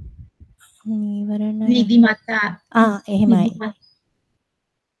 නීවරණ නිදිමත එහෙමයි.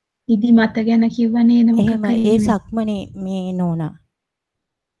 නිදිමත ගැන කිව්ව නේද? එහෙමයි. ඒ සක්මනේ මේ නෝනා.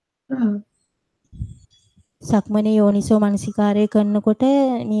 සක්මනේ යෝනිසෝ මනසිකාරය කරනකොට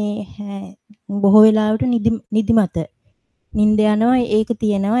මේ බොහෝ වෙලාවට නිදිමත නිින්ද යනවා, ඒක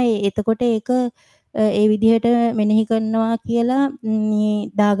තියෙනවා. එතකොට ඒක ඒ විදිහට මෙනෙහි කරනවා කියලා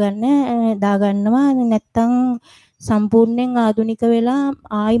දාගන්නවා. නැත්තම් සම්පූර්ණයෙන් ආධුනික වෙලා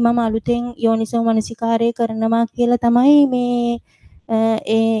ආයි මම අලුතෙන් යෝනිසෝ මනසිකාරය කරනවා කියලා තමයි මේ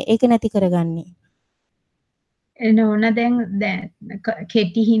ඒක නැති කරගන්නේ. නෝන දැන්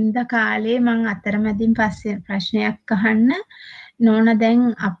කෙටි හින්දා කාලේ මං අතරමැදින් පස්සේ ප්‍රශ්නයක් අහන්න. නෝන දැන්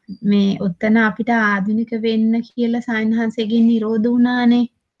මේ ඔතන අපිට ආධුනික වෙන්න කියලා සයන්හන්සේගෙන් නිරෝධ වුණානේ.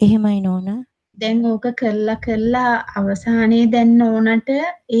 එහෙමයි නෝන. දැන් ඕක කරලා අවසානයේ දැන් නෝනට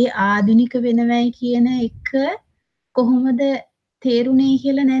ඒ ආධුනික වෙනවයි කියන එක කොහොමද තේරුනේ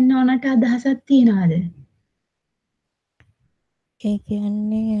කියලා දැන් නෝනට අදහසක් තියනවාද? ඒ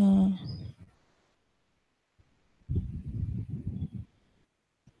කියන්නේ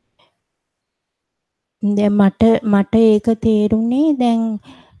දැන් මට ඒක තේරුනේ දැන්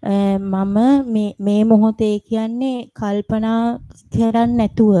මම මේ මොහොතේ කියන්නේ කල්පනා කරන්නේ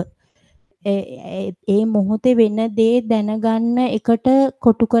නැතුව ඒ මොහොතේ වෙන දේ දැනගන්න එකට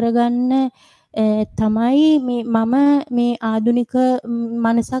කොටු කරගන්න තමයි මම මේ ආධුනික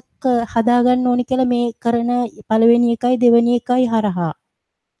මනසක් හදාගන්න ඕනි කියලා මේ කරන පළවෙනි එකයි දෙවෙනි එකයි හරහා.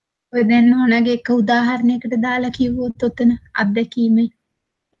 ඔය දැන් නෝනගේ එක උදාහරණයකට දාලා කිව්වොත් ඔතන අත්දැකීමේ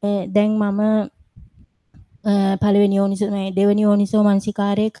දැන් මම පළවෙනි යෝනිසෝ දෙවෙනි යෝනිසෝ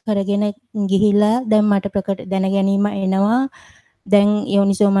මනසිකාරය කරගෙන ගිහිල්ලා දැන් මට ප්‍රකට දැන ගැනීම එනවා. දැන්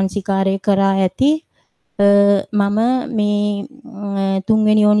යෝනිසෝ මනසිකාරය කරා ඇති මම මේ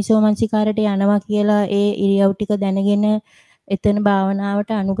තුන්වෙනි යෝනිසෝ මනසිකාරයට යනවා කියලා ඒ ඉරියව් ටික දැනගෙන එතන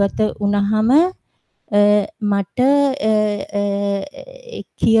භාවනාවට අනුගත වුණාම මට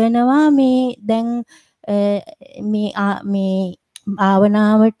කියනවා මේ දැන් මේ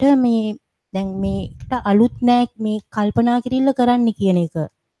භාවනාවට මේ දැන් මේකට අලුත් නෑ මේ කල්පනා කිරිල්ල කරන්න කියන එක.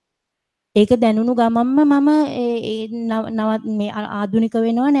 ඒක දැනුණු ගමන්ම මම මේ ආධුනික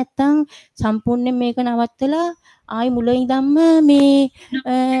වෙනවා නැත්තම් සම්පූර්ණයෙන් මේක නවත්තලා ආයි මුල ඉඳන්ම මේ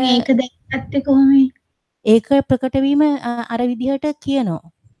ඒක දැක්කත් කොහොමද? ඒක ප්‍රකට වීම අර විදිහට කියනවා.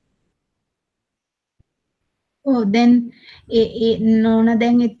 ඔව් දැන් ඒ නෝන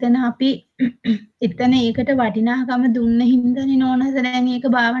දැන් එතන අපි එතන ඒකට වටිනාකම දුන්න හින්දානේ නෝනට දැන් ඒක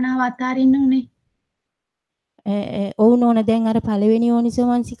භාවනාව අතාරින්න උනේ. ඔව් නෝන දැන් අර පළවෙනි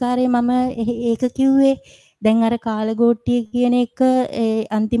යෝනිසෝමනසිකාරයේ මම ඒක කිව්වේ දැන් අර කාලගෝට්ටිය කියන එක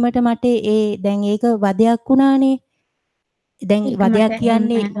අන්තිමට මට දැන් ඒක වදයක් වුණානේ. දැන් ඒක වදයක් මට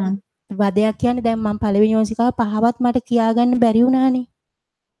කියන්නේ දැන් මම පළවෙනි යෝනිසිකාව පහවත් මට කියාගන්න බැරි වුණානේ.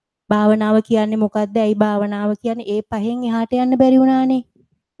 භාවනාව කියන්නේ මොකද්ද? ඇයි භාවනාව කියන්නේ? ඒ පහෙන් එහාට යන්න බැරි වුණානේ.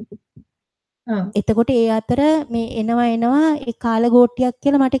 එතකොට ඒ අතර මේ එනවා ඒ කාලගෝට්ටියක්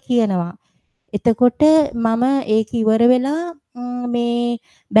කියලා මට කියනවා. එතකොට මම ඒක ඉවර වෙලා මේ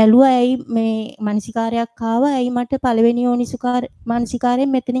බැලුවා ඇයි මේ මානසිකාරයක් ආවා ඇයි මට පළවෙනි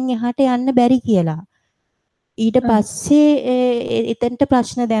මානසිකාරයෙන් මෙතනින් එහාට යන්න බැරි කියලා. ඊට පස්සේ එතනට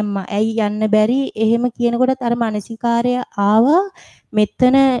ප්‍රශ්න දැම්මා. ඇයි යන්න බැරි? එහෙම කියනකොටත් අර මානසිකාරය ආවා.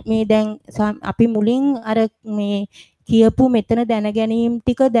 මෙතන මේ දැන් අපි මුලින් අර මේ කියපු මෙතන දැනගැනීම්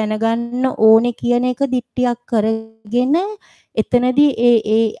ටික දැනගන්න ඕනේ කියන එක දිට්ටියක් කරගෙන එතනදී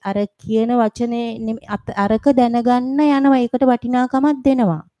ඒ අර කියන වචනේ අරක දැනගන්න යනවා. ඒකට වටිනාකමක්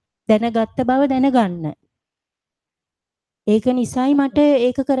දෙනවා. දැනගත්ත බව දැනගන්න. ඒක නිසායි මට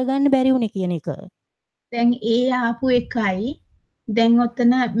ඒක කරගන්න බැරි වුණේ කියන එක. දැන් ඒ ආපු එකයි දැන්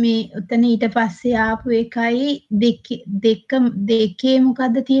ඔතන ඊට පස්සේ ආපු එකයි දෙකේ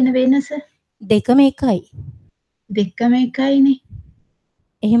මොකද්ද තියෙන වෙනස? දෙකම එකයි. දෙකම එකයිනේ.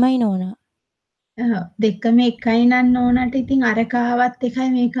 එහෙමයි නෝනා. දෙකම එකයි නම් නෝනාට ඉතින් අර කාවත් එකයි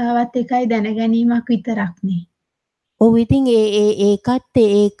මේ කාවත් එකයි දැනගැනීමක් විතරක් නේ. ඔව් ඉතින් ඒක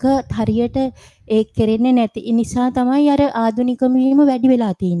හරියට ඒ කෙරෙන්නේ නැති නිසා තමයි අර ආධුනිකම වීම වැඩි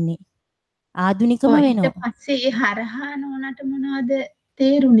වෙලා තින්නේ. ආධුනිකම වෙනවා. ඊට පස්සේ ඒ හරහා නෝනාට මොනවද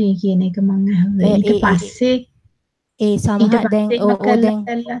තේරුනේ කියන එක මම අහුවේ. ඊට පස්සේ ඒ සමහර දැන්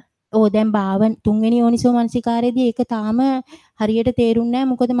තුන්වෙනි යෝනිසෝ මනසිකාරයේදී ඒක තාම හරියට තේරුන්නේ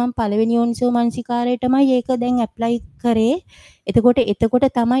නැහැ. මොකද මම පළවෙනි යෝනිසෝ මනසිකාරයටමයි ඒක දැන් ඇප්ලයි කරේ. එතකොට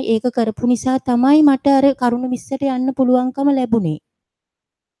තමයි ඒක කරපු නිසා තමයි මට අර කරුණ 20ට යන්න පුළුවන්කම ලැබුණේ.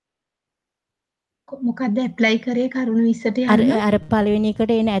 මොකද්ද ඇප්ලයි කරේ කරුණ 20ට යන්න? අර පළවෙනි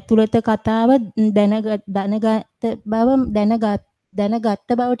එකට එන ඇතුළත කතාව දැනගත්ත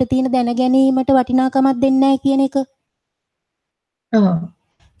බවට තියෙන දැනගැනීමට වටිනාකමක් දෙන්නේ නැහැ කියන එක. ඔව්.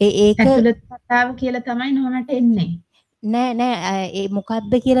 ඒක ඇතුළත කතාව කියලා තමයි නෝනට එන්නේ. නෑ ඒ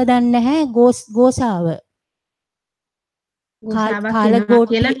මොකද්ද කියලා දන්නේ නැහැ ගෝසාව.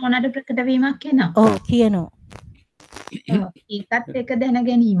 කාලගෝට්ටිය කියලා නෝනට ප්‍රකට වීමක් එනවා. ඔව් කියනවා. ඒකත් එක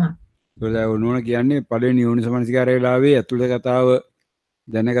දැනගැනීමක්. ඒක නෝන කියන්නේ පළවෙනි යෝනිසමනසිකාරය වෙලාවේ ඇතුළත කතාව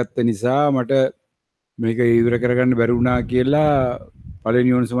දැනගත්ත නිසා මට මේක ඉවර කරගන්න බැරි වුණා කියලා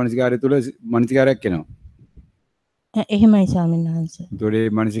පළවෙනි යෝනිසමනසිකාරය තුළ මනසිකාරයක් එනවා. එහෙමයි ස්වාමීන් වහන්සේ.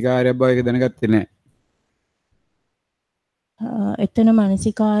 ඒතකොට මනසිකාරයක් බව ඒක දැනගත්තේ නැහැ. එතන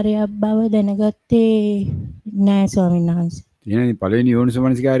මනසිකාරයක් බව දැනගත්තේ නැහැ ස්වාමීන් වහන්සේ. එහෙනම් පළවෙනි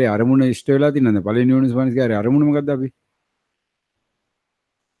යෝනිසමනසිකාරයේ අරමුණ ඉෂ්ට වෙලා තිනනද? පළවෙනි යෝනිසමනසිකාරයේ අරමුණ මොකද්ද අපි?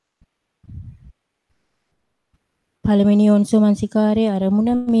 පළවෙනි යෝනිසෝමනසිකාරයේ අරමුණ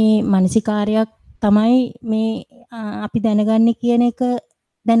මේ මානසිකාරයක් තමයි මේ අපි දැනගන්නේ කියන එක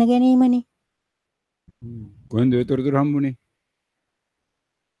දැනගැනීමනේ. කොහෙන්ද ඒ තොරතුරු හම්බුනේ?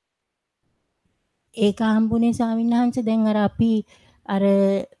 ඒක හම්බුනේ ස්වාමීන් වහන්සේ දැන් අර අපි අර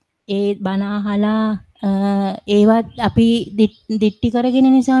ඒ බණ අහලා ඒවත් අපි දිට්ටි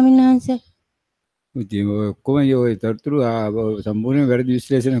කරගෙනනේ ස්වාමීන් වහන්සේ. ඉතින් ඔක්කොම ඒ තොරතුරු සම්පූර්ණ වැරදි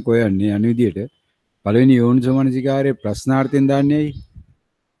විශ්ලේෂණයක් හොයන්නේ අනිත් විදියට. පළවෙනි යෝනිසමනසිකාරයේ ප්‍රශ්නාර්ථයෙන් දාන්නේ ඇයි?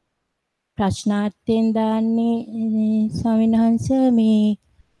 ප්‍රශ්නාර්ථයෙන් දාන්නේ ස්වාමීන් වහන්සේ මේ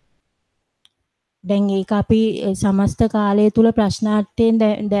දැන් ඒක අපි සමස්ත කාලය තුල ප්‍රශ්නාර්ථයෙන්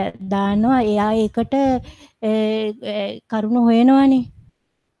දානවා. එයා ඒකට කරුණ හොයනවානේ.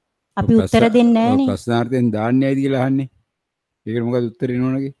 අපි උත්තර දෙන්නේ නැහනේ. ප්‍රශ්නාර්ථයෙන් දාන්නේ ඇයිද කියලා අහන්නේ. ඒකට මොකද උත්තරේ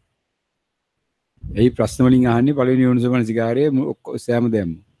නෝනගේ? එයි ප්‍රශ්න වලින් අහන්නේ පළවෙනි යෝනිසමනසිකාරයේ සෑම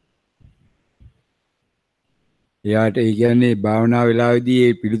දෙයක්ම. එයාට ඒ කියන්නේ භාවනා වෙලාවේදී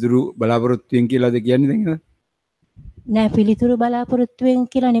ඒ පිළිතුරු බලාපොරොත්තුෙන් කියලාද කියන්නේ දැන්? නෑ පිළිතුරු බලාපොරොත්තුෙන්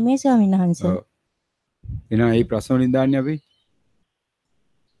කියලා නෙමෙයි ස්වාමීන් වහන්සේ. එහෙනම් ඒ ප්‍රශ්න වලින් දාන්නේ අපි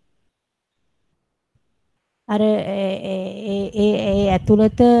අර ඒ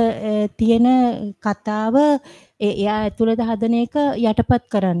ඇතුළත තියෙන කතාව එයා ඇතුළත හදන එක යටපත්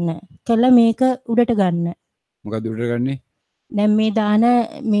කරන්න. කළා මේක උඩට ගන්න. මොකද උඩට ගන්නේ? දැන් මේ දාන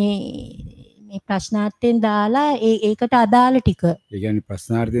මේ ප්‍රශ්නාර්ථයෙන් දාලා ඒකට අදාළ ටික. ඒ කියන්නේ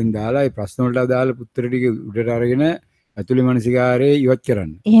ප්‍රශ්නාර්ථයෙන් දාලා ඒ ප්‍රශ්න වලට අදාළ උත්තර ටික උඩට අරගෙන ඇතුළේ මානසිකාරයේ ඉවත්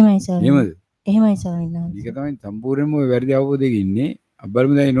කරන්න. එහෙමයි ස්වාමීන්. එහෙමද? එහෙමයි ස්වාමීන් වහන්සේ. ඒක තමයි සම්පූර්ණයෙන්ම වැරදි අවබෝධයක ඉන්නේ.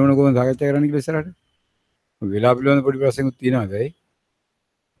 අබ්බල්ම දැන් නෝන කොහොමද සාකච්ඡා කරන්න කියලා ඉස්සරහට? වෙලා පිළිබඳ පොඩි ප්‍රශ්නකුත් තියෙනවාද ඒ?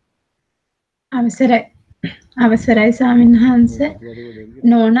 අවසරයි ස්වාමීන් වහන්සේ.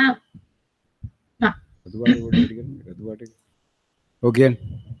 නෝනා ඕකේ.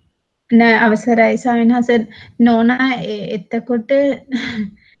 නෑ අවසරයි ස්වාමීන් වහන්සේ. නෝනා එතකොට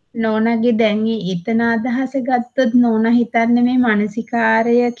නෝනාගේ දැන් ඊතන අදහස ගත්තොත් නෝනා හිතන්නේ මේ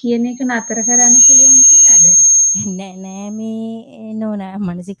මානසිකාරය කියන එක නතර කරන්න පුළුවන් කියලාද? නෑ මේ නෝනා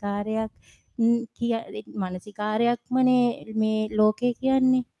මානසිකාරයක් මානසිකාරයක්මනේ මේ ලෝකේ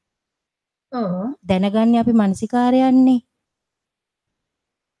කියන්නේ. ඔව්. දැනගන්නේ අපි මානසිකාරයන්නේ.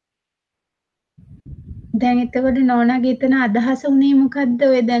 දැන් එතකොට නෝනාගේ ඊතන අදහස උනේ මොකද්ද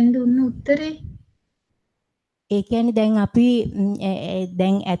ඔය දැන් දුන්න උත්තරේ? ඒ කියන්නේ දැන් අපි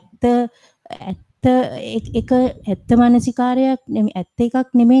දැන් ඇත්ත ඇත්ත මානසිකාරයක් ඇත්ත එකක්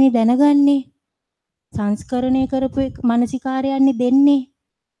නෙමෙයිනේ දැනගන්නේ. සංස්කරණය කරපු මානසිකාරයන්නේ දෙන්නේ.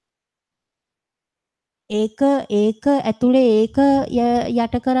 ඒක ඇතුලේ ඒක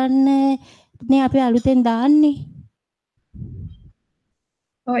යට කරන්න නේ අපි අලුතෙන් දාන්නේ.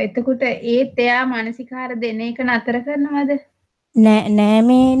 ඔව් එතකොට ඒත් එයා මානසිකාර දෙන එක නතර කරනවද? නෑ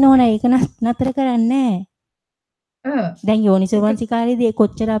මේ නෝනා ඒක නතර කරන්නේ නෑ. දැන් යෝනිසෝමනසිකාරයේදී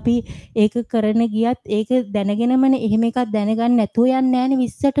කොච්චර අපි ඒක කරන ගියත් ඒක දැනගෙනමනේ එහෙම එකක් දැනගන්න නැතුව යන්නේ නෑනේ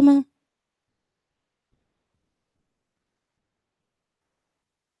 20ටම.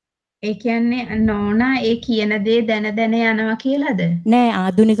 ඒ කියන්නේ නෝනා ඒ කියන දේ දැන යනවා කියලාද? නෑ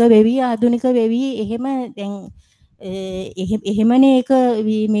ආදුනික වෙවි එහෙම දැන් එහෙමනේ ඒක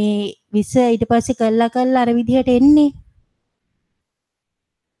මේ 20 ඊට පස්සේ කළා අර විදිහට එන්නේ.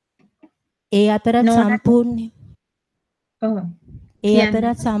 ඒ අතරත් සම්පූර්ණ ඔව්. ඒ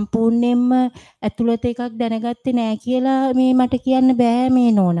අතරත් සම්පූර්ණයෙන්ම ඇතුළත එකක් දැනගත්තේ නෑ කියලා මේ මට කියන්න බෑ මේ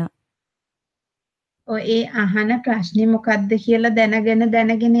නෝනා. ඔය ඒ අහන ප්‍රශ්නේ මොකද්ද කියලා දැනගෙන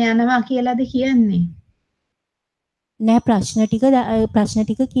යනවා කියලාද කියන්නේ? නෑ ප්‍රශ්න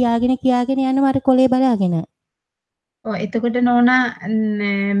ටික කියාගෙන යනවා අර කොලේ බලාගෙන. ඔව් එතකොට නෝනා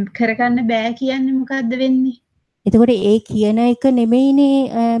කරගන්න බෑ කියන්නේ මොකද්ද වෙන්නේ? එතකොට ඒ කියන එක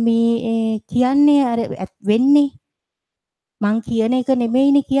නෙමෙයිනේ මේ කියන්නේ අර වෙන්නේ. මං කියන එක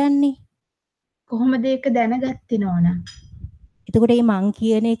නෙමෙයිනේ කියන්නේ. කොහොමද ඒක දැනගත්තේ නෝනා? එතකොට මේ මං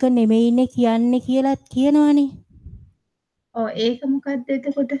කියන එක නෙමෙයිනේ කියන්නේ කියලාත් කියනවනේ. ඔව් ඒක මොකද්ද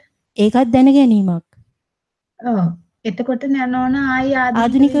එතකොට? ඒකත් දැන ගැනීමක්. ඔව්. එතකොට නෝනා ආයි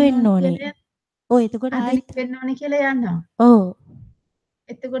ආධුනික වෙන්න ඕනේ. ඔව් එතකොට ආධුනික වෙන්න ඕනේ කියලා යනවා. ඔව්.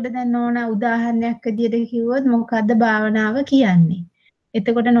 එතකොට දැන් නෝනා උදාහරණයක් විදියට කිව්වොත් මොකද්ද භාවනාව කියන්නේ?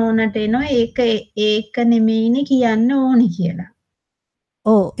 එතකොට නෝනට එනවා ඒක නෙමෙයිනේ කියන්න ඕනි කියලා.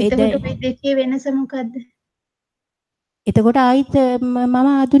 ඔව් එතකොට මේ දෙකේ වෙනස මොකද්ද? එතකොට ආයිත් මම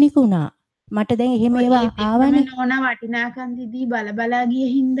ආධුනික වුණා. මට දැන් එහෙම ඒවා ආවනේ. නෝනා වටිනාකම් දිදී බලා ගිය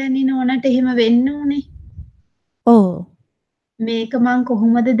හින්දානේ නෝනට එහෙම වෙන්න ඕනේ. ඔව්. මේක මං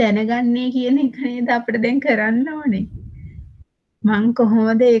කොහොමද දැනගන්නේ කියන එක නේද අපිට දැන් කරන්න ඕනේ. මං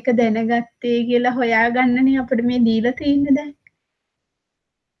කොහොමද ඒක දැනගත්තේ කියලා හොයාගන්නනේ අපිට මේ දීලා තියෙන්නේ දැන්.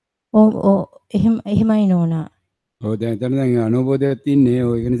 ඔව් එහෙමයි නෝනා. ඔව් දැන් අනුබෝධයක් තින්නේ.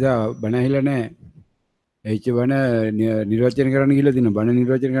 ඒක නිසා බණ ඇහිලා නැහැ. එයිච් බණ නිර්වචනය කරන්න කියලා දිනවා. බණ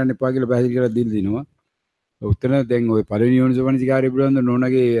නිර්වචනය කරන්න එපා කියලා පැහැදිලි කරලා දීලා දිනවා. උත්තර දැන් ওই පළවෙනි යෝනිසෝමනසිකාරය පිළිබඳව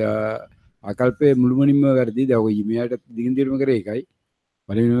නෝනාගේ ආකල්පයේ මුළුමනින්ම වැරදි. දැන් ඔය මෙයාට දිගින් දිගටම කරේ එකයි.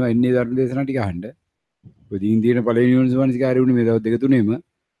 පළවෙනිම එන්නේ ධර්ම දේශනා ටික අහන්න. ඔය දිගින් දිගට පළවෙනි යෝනිසෝමනසිකාරය උනේ මේ දවස් දෙක තුනේම.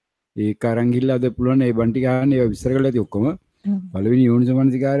 ඒක අරන් ගිහලා අද පුළුවන් මේ බණ ටික අහන්න ඒවා විස්තර කරලා ඇති ඔක්කොම. පළවෙනි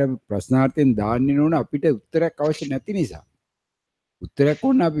යෝනිසෝමනසිකාරය ප්‍රශ්නාර්ථයෙන් දාන්නේ නෝන අපිට උත්තරයක් අවශ්‍ය නැති නිසා. උත්තරයක්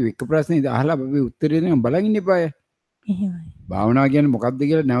ඕන අපි එක ප්‍රශ්නේ අහලා අපි උත්තරේ දෙන්න බලන් ඉන්න එපාය. එහෙමයි. භාවනාව කියන්නේ මොකක්ද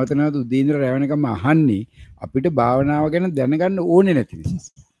කියලා නැවත නැවත උදේ ඉඳලා රැ වෙනකම් අහන්නේ අපිට භාවනාව ගැන දැනගන්න ඕනේ නැති නිසා.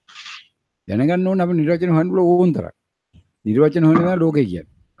 දැනගන්න ඕනේ අපි නිර්වචන හොයන්න ඕන තරම්. නිර්වචන හොයනවා ලෝකේ කියන්නේ.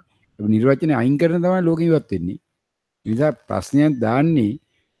 අපි නිර්වචනේ අයින් කරන තමයි ලෝකෙ ඉවත් වෙන්නේ. ඒ නිසා ප්‍රශ්නයක් දාන්නේ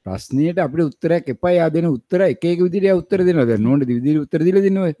ප්‍රශ්නයට අපිට උත්තරයක් එපා. යා දෙන උත්තර එක විදිහට උත්තර දෙනවා. දැන් නෝන විදිහට උත්තර දීලා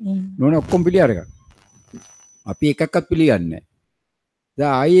දෙනවා. නෝන ඔක්කොම පිළි අරගන්න. අපි එකක්වත් පිළිගන්නේ නැහැ.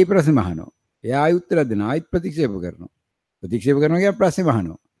 දැන් ආයේ ප්‍රශ්න අහනවා. එයා ආයි උත්තර දෙනවා. ආයිත් ප්‍රතික්ෂේප කරනවා. ප්‍රතික්ෂේප කරනවා කියන ප්‍රශ්නේ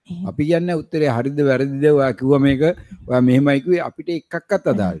අහනවා. අපි කියන්නේ උත්තරේ හරිද වැරදිද ඔයා කිව්වා මේක ඔයා මෙහෙමයි කිව්වේ අපිට එකක්වත්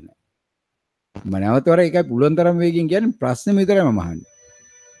අදාළ නැහැ. මම නැවතවර ඒකයි පුළුවන් තරම් වේගෙන් කියන්නේ ප්‍රශ්නේ විතරයි මම අහන්නේ.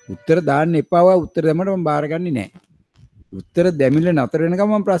 උත්තර දාන්න එපා. ඔයා උත්තර දැම්මට මම බාරගන්නේ නැහැ. උත්තර දැමිලා නතර වෙනකම්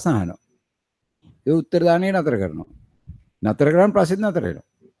මම ප්‍රශ්න අහනවා. ඒ උත්තර දාන්නේ නතර කරනවා. නතර කරාම ප්‍රශ්නෙත් නතර වෙනවා.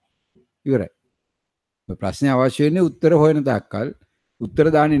 ඉවරයි. මේ ප්‍රශ්නේ අවශ්‍ය වෙන්නේ උත්තර හොයන තාක්කල්. උත්තර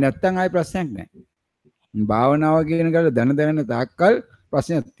දාන්නේ නැත්නම් ආයි ප්‍රශ්නයක් නැහැ. භාවනාව කියන එක දැන තාක්කල්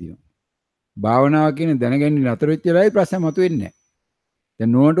ප්‍රශ්නයක් තියෙනවා. භාවනාව කියන දැනගැනීම නතර වෙච්ච වෙලාවයි ප්‍රශ්න මතුවෙන්නේ නැහැ.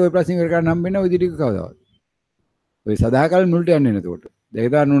 දැන් නෝනට ওই ප්‍රශ්න ඉවර කරන්න හම්බෙන්නේ ওই විදිහට කවදාවත්. ඔය සදාකාල මුලට යන්නේ නැතකොට.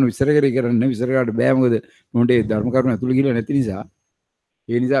 ඒක දාන්න ඕන විස්තර කරන්න විස්තර කරන්න බෑ මොකද මොන්ට ඒ ධර්ම කරුණ ඇතුළේ ගිහලා නැති නිසා.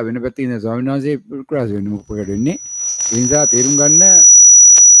 ඒ නිසා වෙන පැත්තකින් ඉඳන් ස්වාමීන් වහන්සේ ක්ලාස් වෙන්නේ මොකකට වෙන්නේ. ඒ නිසා තේරුම් ගන්න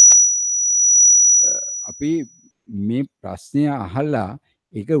අපි මේ ප්‍රශ්නය අහලා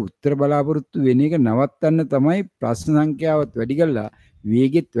ඒක උත්තර බලාපොරොත්තු වෙන එක නවත්තන්න තමයි ප්‍රශ්න සංඛ්‍යාවත් වැඩි කරලා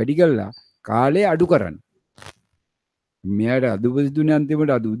වේගෙත් වැඩි කරලා කාලය අඩු කරන්න. මෙයාට අද උපදින්නේ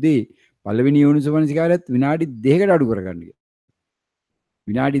අන්තිමට අද උදේ පළවෙනි යෝනිසෝමනසිකාරයත් විනාඩි 2කට අඩු කරගන්න කියලා.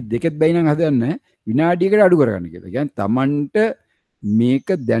 විනාඩි 2ත් බැයි නම් හදන්න විනාඩියකට අඩු කරගන්න කියලා. කියන්නේ Tamanට මේක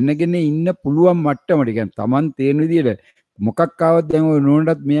දැනගෙන ඉන්න පුළුවන් මට්ටමට කියන්නේ Taman තේරෙන විදිහට මොකක් ආවත් දැන් ඔය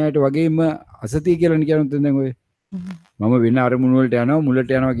නෝනටත් මෙයාට වගේම අසතිය කියලා කියනොත් දැන් ඔය මම වෙන අරමුණු වලට යනවා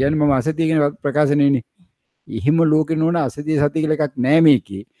මුලට යනවා කියන්නේ මම අසතිය කියන ප්‍රකාශනයනේ. එහෙම ලෝකේ නෝන අසතිය සතිය කියලා එකක් නැහැ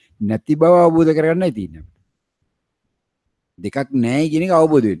මේකේ. නැති බව අවබෝධ කරගන්නයි තියෙන්නේ. දෙකක් නැහැ කියන එක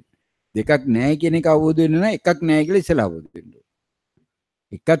අවබෝධ වෙන්න. දෙකක් නැහැ කියන එක අවබෝධ වෙන්න නම් එකක් නැහැ කියලා ඉස්සෙල්ලා අවබෝධ වෙන්න.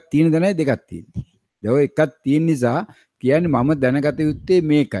 එකක් තියෙන දැනයි දෙකක් තියෙන්නේ. දැන් ඔය එකක් තියෙන නිසා කියන්නේ මම දැනගත යුත්තේ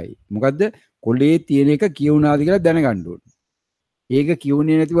මේකයි. මොකද්ද? කොලේ තියෙන එක කියුණාද කියලා දැනගන්න ඕනේ. ඒක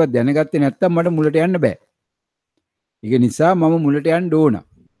කියුණේ නැතිව දැනගත්තේ නැත්තම් මට මුලට යන්න බෑ. ඒක නිසා මම මුලට යන්න ඕන.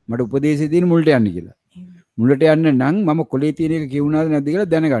 මට උපදේශය දෙන්න මුලට යන්න කියලා. මුලට යන්න නම් මම කොලේ තියෙන එක කියුණාද නැද්ද කියලා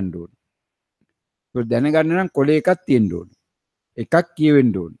දැනගන්න ඕනේ. ඒක දැනගන්න නම් කොලේ එකක් තියෙන්න ඕනේ. එකක්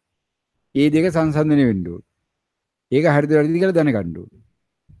කියවෙන්න ඕනේ. ඒ දෙක සංසන්දනය වෙන්න ඕනේ. ඒක හරිද වැරදිද කියලා දැනගන්න ඕනේ.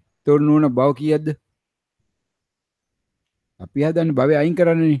 තොර නෝන බව කීයක්ද? අපි හදන්නේ භවය අයින්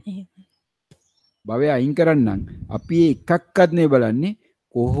කරන්නනේ. භවය අයින් කරන්නම් අපි එකක්වත් නේ බලන්නේ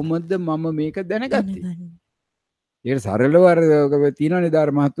කොහොමද මම මේක දැනගත්තේ. ඒක සරලව අර තියෙනනේ දාර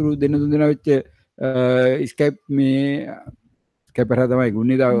මහතුරු දෙන්න තුන් දෙනා වෙච්ච ස්කයිප් මේ ස්කයිපරා තමයි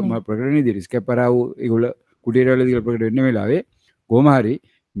ගුණේ දා ප්‍රකටනේ දී ස්කයිපරා ඒගොල්ල කුටියට වල දී ප්‍රකට වෙන්න වෙලාවේ කොහොම හරි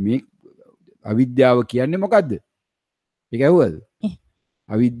මේ අවිද්‍යාව කියන්නේ මොකද්ද? ඒක ඇහුවද?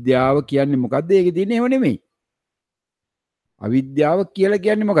 අවිද්‍යාව කියන්නේ මොකද්ද? ඒකේ තියෙන්නේ එහෙම නෙමෙයි. අවිද්‍යාව කියලා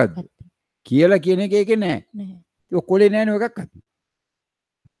කියන්නේ මොකද්ද? කියලා කියන එක ඒකේ නෑ. ඒක කොලේ නෑනේ එකක්වත්.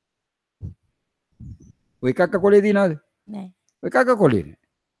 ඔය එකක්ක කොලේ දිනවද? නෑ. ඔය එකක්ක කොලේ නෑ.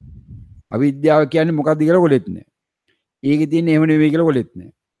 අවිද්‍යාව කියන්නේ මොකද්ද කියලා කොලෙත් නෑ. ඒකේ තියෙන්නේ එහෙම නෙමෙයි කියලා කොලෙත්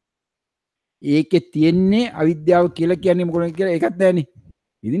නෑ. ඒකේ තියෙන්නේ අවිද්‍යාව කියලා කියන්නේ මොකක්ද කියලා ඒකත් නෑනේ.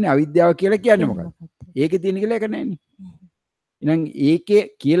 ඉතින් අවිද්‍යාව කියලා කියන්නේ මොකක්ද? ඒකේ තියෙන කියලා ඒක නෑනේ. එහෙනම් ඒකේ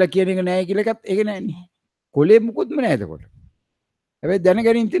කියලා කියන එක නෑ කියලා එකත් ඒක නෑනේ. කොලේ මුකුත්ම නෑ එතකොට. හැබැයි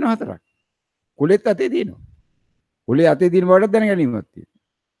දැනගැනීම් තියෙන හතරක්. කොලෙත් අතේ තියෙනවා. කොලේ අතේ තියෙන බවට දැනගැනීමක් තියෙනවා.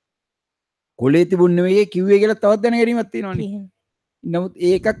 කොලේ තිබුණ නෙවෙයි කිව්වේ කියලා තවත් දැනගැනීමක් තියෙනවනේ. නමුත්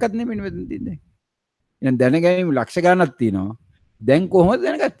ඒ එකක්වත් නෙමෙයි මෙතන තියෙන්නේ. එහෙනම් දැනගැනීම ලක්ෂ ගණනක් තියෙනවා. දැන් කොහොමද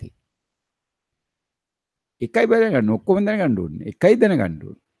දැනගත්තේ? එකයි බලන්න ඔක්කොම දැනගන්න ඕනේ. එකයි දැනගන්න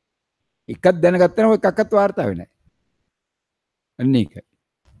ඕනේ. එකක් දැනගත්තා නම් එකක්වත් වාර්තා වෙන්නේ නැහැ. අන්න ඒකයි.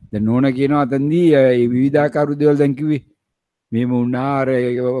 දැන් නෝන කියනවා අතන්දී මේ විවිධාකාර දේවල් දැන් කිව්වේ. මේම වුණා අර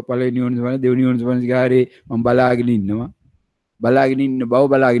පළවෙනි යෝනිසෝමන දෙවෙනි යෝනිසෝමන ගාරේ මම බලාගෙන ඉන්නවා. බලාගෙන ඉන්න බව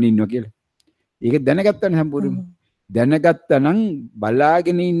බලාගෙන ඉන්නවා කියලා. ඒක දැනගත්තානේ සම්පූර්ණයෙන්ම. දැනගත්තා නම්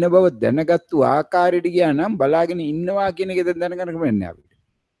බලාගෙන ඉන්න බව දැනගත්තු ආකාරයට ගියා නම් බලාගෙන ඉන්නවා කියන එක දැනගන්න කමන්නේ අපිට.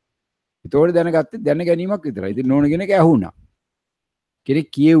 ඒතකොට දැනගත්තේ දැන ගැනීමක් විතරයි. ඉතින් නෝන කෙනෙක් ඇහුණා. කෙනෙක්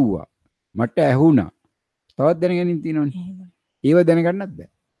කියෙව්වා. මට ඇහුණා. තවත් දැන ගැනීම තියෙනවනේ. ඒව දැනගන්නත් බෑ.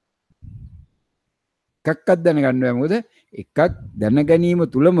 එකක්වත් දැනගන්න බෑ. මොකද එකක් දැන ගැනීම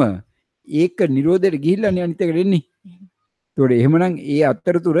තුලම ඒක නිරෝධයට ගිහිල්ලානේ අනිත් එකට එන්නේ. ඒතකොට එහෙමනම් ඒ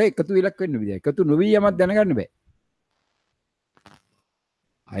අතරතුර එකතු විලක් වෙන්න විදිය. එකතු නොවි යමක් දැනගන්න බෑ.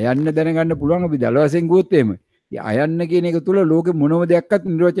 අයන්න දැනගන්න පුළුවන් අපි දල වශයෙන් ගියොත් එහෙම. අයන්න කියන එක තුල ලෝකෙ මොනම දෙයක්වත්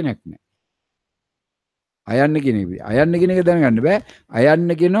නිර්වචනයක් නැහැ. අයන්න කියන එක දැනගන්න බෑ. අයන්න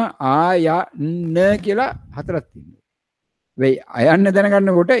කියන ආයන්න කියලා හතරක් තියෙනවා. වෙයි අයන්න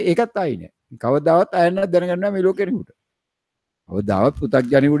දැනගන්නකොට ඒකත් ආයි නෑ. කවදාවත් අයන්න දැනගන්න මේ ලෝකෙට. කවදාවත්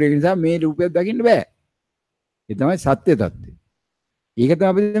පු탁ජනෙකුට ඒ නිසා මේ රූපය දකින්න බෑ. ඒ තමයි සත්‍ය తත්ත්වය. ඒක තමයි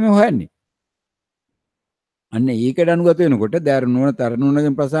අපි මේ හොයන්නේ. අන්න ඒකට අනුගත වෙනකොට දැරණුවන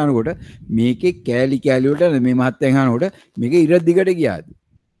තරණුවනගෙන් ප්‍රසානකොට මේකේ කෑලි කෑලි වලට මේ මහත්යන් අහනකොට මේක ඉර දිගට ගියාද?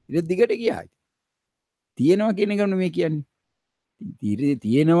 ඉර දිගට ගියාද? තියෙනවා කියන එක නෙමෙයි කියන්නේ. ඉරේ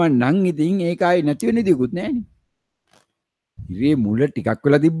තියෙනවා නම් ඉතින් ඒක ආයි නැති වෙන දෙයක්වත් නැහැනේ. ඉරේ මුල ටිකක්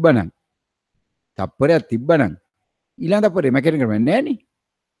වෙලා තිබ්බනම් තප්පරයක් තිබ්බනම් ඊළඟ තප්පරේ මැකෙන කරන්නේ නැහැනේ.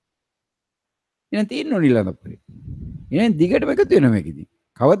 එහෙනම් තියෙන්නේ ඊළඟ තප්පරේ. එහෙනම් දිගටම එකතු වෙනවා මේක ඉතින්.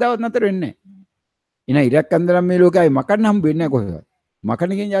 කවදාවත් නතර වෙන්නේ නැහැ. එහෙනම් ඉරක් අන්දරම් මේ ලෝකේ ආයි මකන්න හම්බ වෙන්නේ නැහැ කොහෙවත්.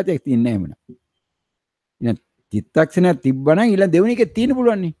 මකන කියන જાතියක් තියන්නේ නැහැ එමුණ. එහෙනම් චිත්තක්ෂණයක් තිබ්බනම් ඊළඟ දෙවෙනි එකේ තියෙන්න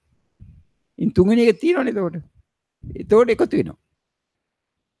පුළුවන් නේ. ඉන් තුන්වෙනි එකේ තියෙනවනේ එතකොට. එතකොට එකතු වෙනවා.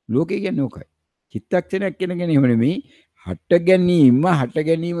 ලෝකේ කියන්නේ ඕකයි. චිත්තක්ෂණයක් කියන ගැනීම නෙමෙයි හට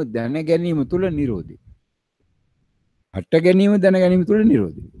ගැනීම දැන ගැනීම තුල නිරෝධය. හට ගැනීම දැන ගැනීම තුල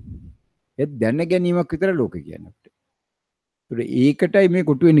නිරෝධය. ඒ දැන ගැනීමක් විතර ලෝක කියන්නේ අපිට. ඒකටයි මේ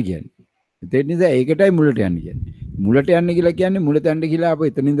කොටු වෙන්නේ කියන්නේ. ඒ නිසා ඒකටයි මුලට යන්නේ කියන්නේ. මුලට යන්න කියලා කියන්නේ මුලට යන්න කියලා අප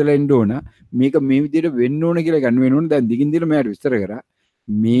එතන ඉඳලා එන්න ඕන. මේක මේ විදිහට වෙන්න ඕන කියලා ගන්න වෙන්න ඕන. දැන් දිගින් දිගට මම විස්තර කරා.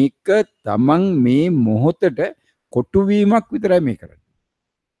 මේක තමන් මේ මොහොතට කොටු වීමක් විතරයි මේ කරන්නේ.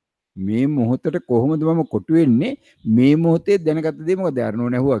 මේ මොහොතට කොහොමද මම කොටු වෙන්නේ? මේ මොහොතේ දැනගත්ත දේ මොකද?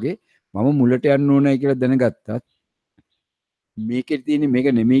 අරනෝන ඇහුවාගේ මම මුලට යන්න ඕනයි කියලා දැනගත්තත් මේකේ තියෙන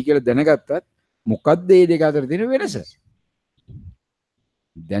මේක නෙමෙයි කියලා දැනගත්තත් මොකද්ද මේ දෙක අතර තියෙන වෙනස?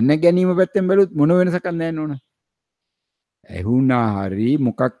 දැන ගැනීම පැත්තෙන් බැලුවොත් මොන වෙනසක් නැහැ නෝන. ඇහුණා හරි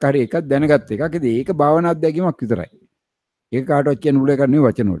මොකක් හරි එකක් දැනගත්ත එකක්. ඒක භාවනා අධ්‍යක්ීමක් විතරයි. ඒක කාටවත් කියන්න පුළුවන් එකක් නෙවෙයි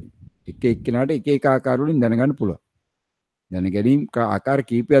වචන වලින්. එක එක්කෙනාට එක එක ආකාර වලින් දැනගන්න පුළුවන්. දැන ගැනීම ආකාර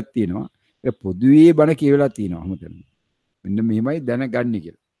කීපයක් තියෙනවා. ඒක පොදුවේ බණ කියවලා තියෙනවා හැමතැනම. මෙන්න මෙහෙමයි දැනගන්නේ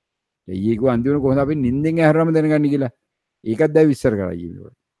කියලා. ඊයේකෝ අන්තිමට කොහොමද අපි නිින්දෙන් ඇහැරම දැනගන්නේ කියලා. ඒකත් දැන් විස්තර කරලා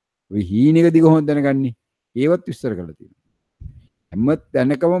ඊයේ. ඔය හීනෙකදී කොහොමද දැනගන්නේ? ඒවත් විස්තර කරලා තියෙනවා. හැම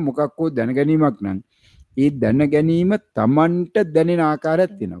දැනකම මොකක් හෝ දැන ගැනීමක් නම් ඒ දැන ගැනීම Tamanට දැනෙන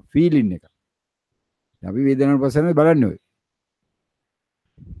ආකාරයක් තියෙනවා. ෆීලින් එක. අපි වේදනානුපස්සනාවේ බලන්නේ ඔය.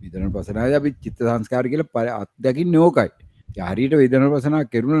 වේදනානුපස්සනාවේ අපි චිත්ත සංස්කාර කියලා අත්දකින්නේ ඕකයි. හරියට වේදනානුපස්සනාව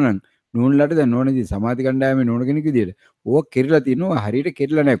කෙරුණා නම් නෝන්ලට දැන් නෝනේදී සමාධි කණ්ඩායමේ නෝන කෙනෙක් විදියට ඕක කෙරලා තිනවා හරියට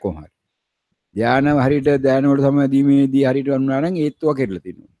කෙරලා නැහැ කොහොම හරි. ධානය හරියට ධානය වල සමාධියේදී හරියට වුණා නම් ඒත් ඕක කෙරලා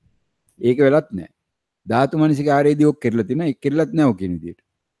තිනවා. ඒක වෙලත් නැහැ. ධාතු මනසිකාරයේදී ඔක් කෙරලා තිනවා ඒක කෙරලත් නැහැ ඔක කියන විදියට.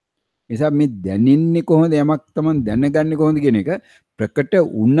 නිසා මේ දැනින්නේ කොහොමද යමක් Taman දැනගන්නේ කොහොමද කියන එක ප්‍රකට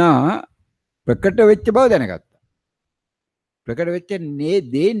වුණා ප්‍රකට වෙච්ච බව දැනගත්තා. ප්‍රකට වෙච්ච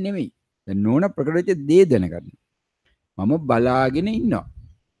දේ නෙමෙයි. දැන් නෝන ප්‍රකට වෙච්ච දේ දැනගන්න. මම බලාගෙන ඉන්නවා.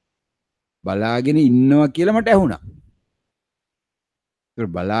 බලාගෙන ඉන්නවා කියලා මට ඇහුණා.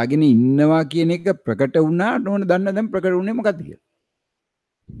 ඒක බලාගෙන ඉන්නවා කියන එක ප්‍රකට වුණා නෝන දන්න දැන් ප්‍රකට වුණේ මොකද්ද කියලා.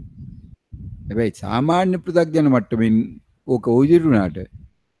 හැබැයි සාමාන්‍ය පෘථග්ජන මට්ටමින් ඕක උජිරුණාට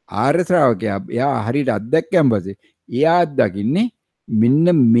ආර්ය ශ්‍රාවකයා එයා හරියට අත්දැක්කයන් පස්සේ එයා අත්දකින්නේ මෙන්න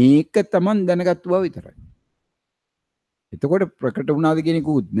මේක Taman දැනගත්තු බව විතරයි. එතකොට ප්‍රකට වුණාද කියන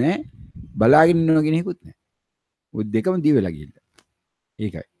එකකුත් නැහැ බලාගෙන ඉන්නවා කියන එකකුත් නැහැ. ඔය දෙකම දී වෙලා ගිහිල්ලා.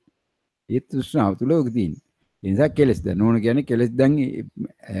 ඒකයි. ඒ තෘෂ්ණාව තුල ඔක තියෙන්නේ. ඒ නිසා කෙලස් දැන් ඕන කියන්නේ කෙලස් දැන්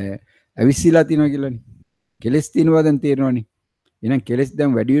අවිස්සීලා තියෙනවා කියලානේ. කෙලස් තියෙනවා දැන් තේරෙනවනේ. එහෙනම් කෙලස්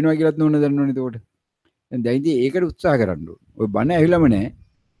දැන් වැඩි වෙනවා කියලාත් නෝන දන්නවනේ එතකොට. දැන් ඉතින් ඒකට උත්සාහ කරන්න ඕන. ඔය බණ ඇහිලාම නැහැ.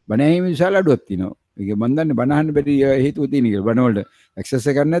 බණ ඇහිීම විශාල අඩුවක් තියෙනවා. ඒක මම දන්නේ බණ අහන්න බැරි හේතුව තියෙන කියලා. බණ වලට ඇක්සස්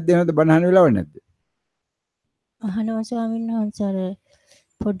එක ගන්න නැද්ද එහෙනම් බණ අහන්න වෙලාවක් නැද්ද? අහනවා ස්වාමීන් වහන්සේ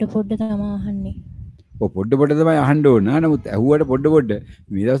පොඩ තමයි අහන්නේ. ඔය පොඩ තමයි අහන්න ඕන. නමුත් ඇහුවට පොඩ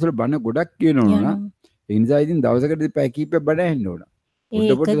මේ දවස්වල බණ ගොඩක් කියනවනේ නා. ඒ නිසා ඉතින් දවසකට පැය කීපයක් බණ ඇහෙන්න ඕන.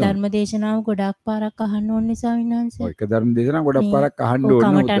 ඒක ධර්මදේශනාව ගොඩක් පාරක් අහන්න ඕනේ ස්වාමීන් වහන්සේ. ඔය එක ධර්මදේශනාව ගොඩක් පාරක් අහන්න ඕන.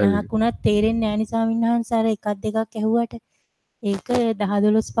 කමටහනක් උනත් තේරෙන්නේ නැහැ නේ ස්වාමීන් වහන්සේ. අර එකක් දෙකක් ඇහුවට ඒක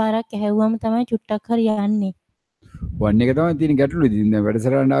 10-12 පාරක් ඇහුවම තමයි චුට්ටක් හරි යන්නේ. වන් එක තමයි තියෙන ගැටලුව. ඉතින් දැන්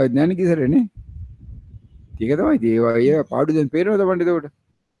වැඩසටහන ආවෙත් නැහැ නේ කිසරනේ. ඒක තමයි. ඒ පාඩු දැන් පේනවද තමයි එතකොට.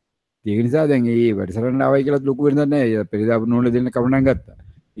 ඒක නිසා දැන් මේ වැඩසටහන ආවයි කියලාත් ලොකු වෙනසක් නැහැ. පෙරේදා නෝන දෙන්න කමඩම් ගත්තා.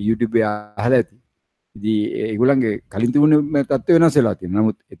 YouTube එකේ අහලා ඇති. ඉතින් ඒගොල්ලන්ගේ කලින් තිබුණ තත්ත්ව වෙනස් වෙලා තියෙනවා.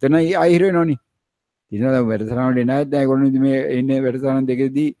 නමුත් එතන ආයිර වෙනවනේ. ඉතින් දැන් වැඩසටහන වලට එනවත් දැන් ඒගොල්ලෝ ඉතින් මේ ඉන්නේ වැඩසටහන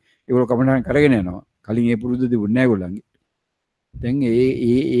දෙකේදී ඒගොල්ලෝ කමඩම් කරගෙන යනවා. කලින් ඒ පුරුදු තිබුණ නැහැ ඒගොල්ලන්ගේ. දැන්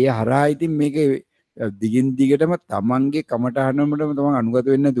ඒ හරහා ඉතින් මේක දිගින් දිගටම තමන්ගේ කමටහනමම තමන් අනුගත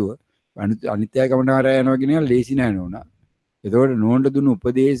වෙන්නේ නැතුව අනිත්‍යය කමටහරය යනවා කියන එක ලේසි නෑ නෝනා. ඒතකොට නෝන්ට දුන්න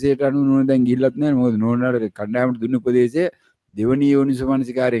උපදේශයට අනුව නෝන දැන් ගිහිල්ලත් නෑ. මොකද නෝනාට කණ්ඩායමට දුන්න උපදේශය දෙවනි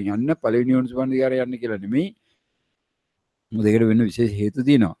යෝනිසෝමනසිකාරයෙන් යන්න පළවෙනි යෝනිසෝමනසිකාරයෙන් යන්න කියලා නෙමෙයි. මොකද ඒකට වෙන විශේෂ හේතු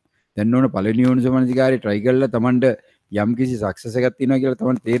තියෙනවා. දැන් නෝන පළවෙනි යෝනිසෝමනසිකාරය try කරලා තමන්ට යම් කිසි සක්සස් එකක් තියෙනවා කියලා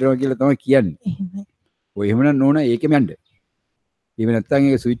තමන් තේරෙනවා කියලා තමයි කියන්නේ. එහෙමයි. ඔය එහෙමනම් නෝනා ඒකෙම යන්න. එහෙම නැත්නම්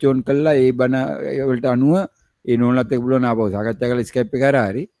ඒක ස්විච් ඔන් කළා ඒ බණ වලට අනුව ඒ නෝනලත් එක්ක පුළුවන් ආපහු සාකච්ඡා කරලා ස්කයිප් එක කරා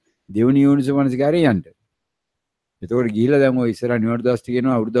හරි දෙවනි යෝනිසෝමනසිකාරයෙන් යන්න. එතකොට ගිහිල්ලා දැන් ඔය ඉස්සරහ නිවර්ත දවස් ටික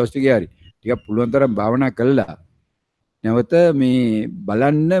එනවා අවුරුදු දවස් ටික හරි ටිකක් පුළුවන් තරම් භාවනා කළා. නැවත මේ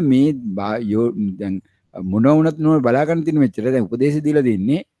බලන්න මේ දැන් මොන වුණත් නෝ බලා ගන්න තියෙන මෙච්චර දැන් උපදේශ දීලා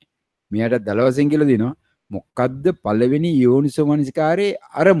දෙන්නේ මෙයාට දල වශයෙන් කියලා දෙනවා මොකද්ද පළවෙනි යෝනිසෝමනසිකාරයේ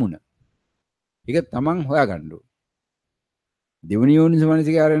අරමුණ. ඒක තමන් හොයාගන්න ඕන. දෙවනි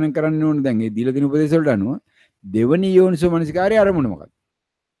යෝනිසෝමනසිකාරයෙන් කරන්න ඕන දැන් ඒ දීලා දෙන උපදේශ වලට අනුව දෙවනි යෝනිසෝමනසිකාරයේ අරමුණ මොකක්ද?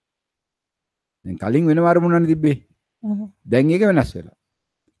 දැන් කලින් වෙනම අරමුණක් තිබ්බේ. දැන් ඒක වෙනස් වෙලා.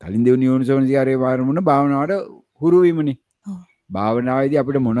 කලින් දෙවනි යෝනිසෝමනසිකාරයේ අරමුණ භාවනාවට හුරු වීමනේ. භාවනාවේදී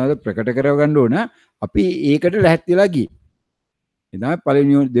අපිට මොනවද ප්‍රකට කරගන්න ඕන අපි ඒකට ලැහැත් වෙලා ගියේ. ඒ තමයි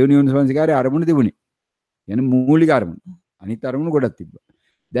පළවෙනි දෙවෙනි යෝනිසමනසිකාරයේ අරමුණ තිබුණේ. يعني මූලික අරමුණ. අනිත් අරමුණු ගොඩක් තිබ්බා.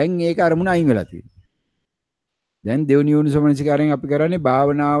 දැන් ඒක අරමුණ අයින් වෙලා තියෙනවා. දැන් දෙවෙනි යෝනිසමනසිකාරයෙන් අපි කරන්නේ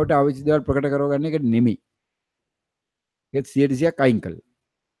භාවනාවට අවශ්‍ය දේවල් ප්‍රකට කරගන්න එක නෙමෙයි. ඒක 100% අයින් කළා.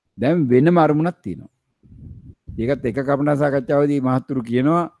 දැන් වෙනම අරමුණක් තියෙනවා. ඒකත් එක කපනා සාකච්ඡාවේදී මහත්තුරු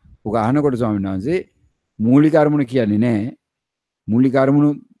කියනවා ඔක අහනකොට ස්වාමීන් වහන්සේ මූලික අරමුණ කියන්නේ නැහැ. මූලික අරමුණු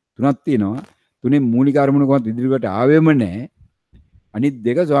තුනක් තියෙනවා. තුනේ මූලික අරමුණ කොහොමද ඉදිරියට ආවෙම නැහැ. අනිත්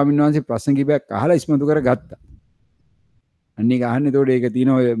දෙක ස්වාමීන් වහන්සේ ප්‍රශ්න කිපයක් අහලා ඉස්මතු කරගත්තා. අන්න ඒක අහන්නේ එතකොට ඒක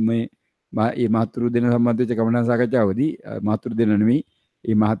තියෙනවා මේ මේ මහත්තුරු දෙන සම්බන්ධ වෙච්ච කමනා සාකච්ඡාවේදී මහත්තුරු දෙන නෙමෙයි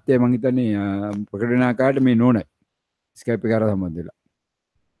මේ මහත්ය මම හිතන්නේ ප්‍රකට වෙන ආකාරයට මේ නෝනයි ස්කයිප් එක කරා සම්බන්ධ වෙලා.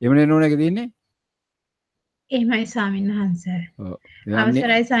 එමනේ නෝනක තියෙන්නේ? එහෙමයි ස්වාමීන් වහන්සේ. ඔව්.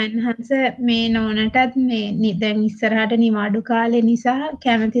 අවසරයි ස්වාමීන් වහන්සේ මේ නෝනටත් මේ දැන් ඉස්සරහට නිවාඩු කාලේ නිසා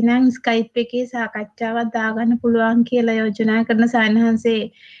කැමති නම් ස්කයිප් එකේ සාකච්ඡාවක් දාගන්න පුළුවන් කියලා යෝජනා කරන ස්වාමීන් වහන්සේ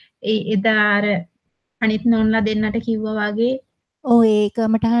එදා අර අනිත් නෝන්ලා දෙන්නට කිව්වා වගේ. ඔව්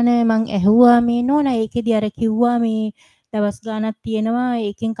ඒකමටහන මං ඇහුවා මේ නෝනා ඒකෙදි අර කිව්වා මේ දවස් ගානක් තියෙනවා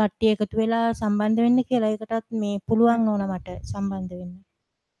ඒකෙන් කට්ටිය එකතු වෙලා සම්බන්ධ වෙන්න කියලා. ඒකටත් මේ පුළුවන් නෝනා මට සම්බන්ධ වෙන්න.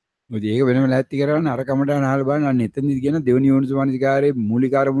 මොකද ඒක වෙනම ලැහැත්ති කරගන්න අර කමටහන අහලා බලන්න අන්න එතනදි කියන දෙවෙනි යෝනිසමනසිකාරයේ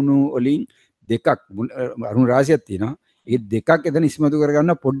මූලික අරමුණු වලින් දෙකක් අරුණ රාශියක් තියෙනවා. ඒ දෙකක් එතන ඉස්මතු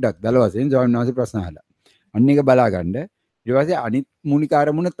කරගන්න පොඩ්ඩක් දල වශයෙන් ස්වාමීන් වහන්සේ ප්‍රශ්න අහලා. අන්න ඒක බලා ගන්න. ඊට පස්සේ අනිත් මූලික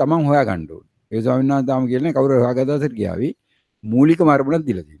අරමුණ තමන් හොයා ගන්න ඕනේ. ඒ ස්වාමීන් වහන්සේ තාම කියන්නේ කවුරු හොයාගත්තද කියාවි. මූලිකම අරමුණක්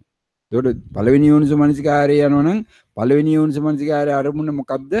දීලා තියෙනවා. ඒකට පළවෙනි යෝනිසමනසිකාරය යනවා නම් පළවෙනි යෝනිසමනසිකාරයේ අරමුණ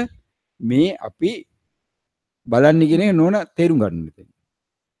මොකද්ද? මේ අපි බලන්නේ කියන එක නෝන තේරුම් ගන්න ඕනේ.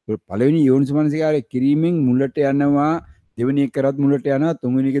 පළවෙනි යෝනිසමනසිකාරය කිරීමෙන් මුලට යනවා, දෙවෙනි එක කරත් මුලට යනවා,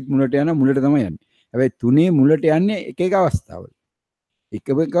 තුන්වෙනි එකෙත් මුලට යනවා, මුලට තමයි යන්නේ. හැබැයි තුනේ මුලට යන්නේ එක එක අවස්ථාවල.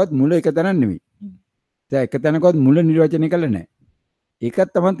 එකකවත් මුල එක තැනක් නෙමෙයි. දැන් එක තැනකවත් මුල නිර්වචනය කළා නැහැ.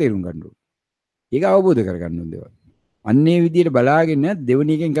 ඒකත් තමයි තේරුම් ගන්න ඕනේ. ඒක අවබෝධ කරගන්න ඕනේ දේවල්. අන්නේ විදිහට බලාගෙන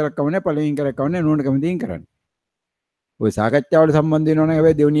දෙවෙනි එකෙන් කරක් කවන්නේ පළවෙනි කරක් කවන්නේ නෝන කැමතියෙන් කරන්නේ. ඔය සාකච්ඡාවල සම්බන්ධ වෙනවා නම්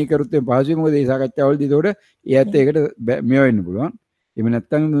හැබැයි දෙවෙනි එක කරුත් එම් පහසුයි. මොකද මේ සාකච්ඡාවලදී ඒකට ඒත් ඒකට මේව වෙන්න පුළුවන්. එහෙම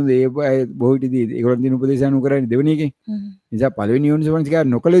නැත්නම් මේ බොහෝ විටදී ඒගොල්ලන් දින උපදේශ අනුව කරන්නේ දෙවෙනි එකෙන්. නිසා පළවෙනි යෝනිසමනසිකාරය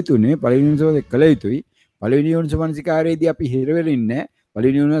නොකළ යුතු නේ. පළවෙනි යෝනිසමනසිකාරය කළ යුතුයි. පළවෙනි යෝනිසමනසිකාරයේදී අපි හිර වෙලා ඉන්නේ.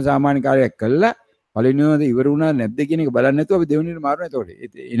 පළවෙනි යෝනිසම සාමාන්‍ය කාර්යයක් කළා. පළවෙනි යෝනිසම ඉවර වුණා නැද්ද කියන එක බලන්නේ නැතුව අපි දෙවෙනි එකට මාරුනා. ඒතකොට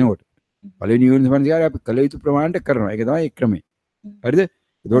එනකොට පළවෙනි යෝනිසමනසිකාරය අපි කළ යුතු ප්‍රමාණයට කරනවා. ඒක තමයි ක්‍රමය. හරිද?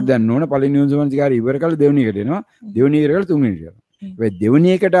 ඒතකොට දැන් නෝන පළවෙනි යෝනිසමනසිකාරය ඉවර කළා දෙවෙනි එකට එනවා. දෙවෙනි ඉවර කළා තුන්වෙනි එකට යනවා. හැබැයි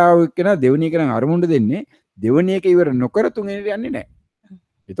දෙවෙනි එකට ආව එක්කන දෙවෙනි එක නම් අරමුණට දෙන්නේ දෙවෙනි එක ඉවර නොකර තුන්වෙනි එකට යන්නේ නැහැ.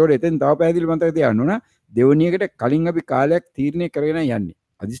 ඒතකොට එතෙන් තව පැහැදිලි මතක තියාගන්න ඕන දෙවෙනි එකට කලින් අපි කාලයක් තීරණය කරගෙන යන්නේ.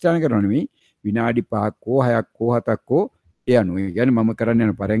 අදිෂ්ඨාන කරනවා නෙමෙයි විනාඩි 5ක් හෝ 6ක් හෝ 7ක් හෝ ඒ අනුව. ඒ කියන්නේ මම කරන්න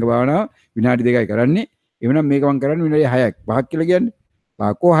යන පරංග භාවනාව විනාඩි 2යි කරන්නේ. එවනම් මේක මම කරන්නේ විනාඩි 6ක් 5ක් කියලා කියන්නේ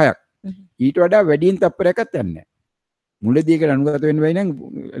 5ක් හෝ 6ක්. ඊට වඩා වැඩියෙන් තප්පරයක්වත් යන්නේ නැහැ. මුලදී ඒකට අනුගත වෙන්න වෙයි නම්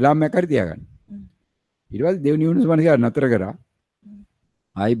ලාම්මයක් හරි තියාගන්න. ඊට පස්සේ දෙවෙනි යෝනිසමනසිකාරය නතර කරා.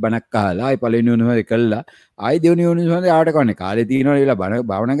 ආයි බණක් අහලා ආයි පළවෙනි යෝනිසමනසිකාරය කළා. ආයි දෙවෙනි යෝනිසමනසිකාරය ආවට කන්නේ. කාලේ තියෙනවා කියලා බණ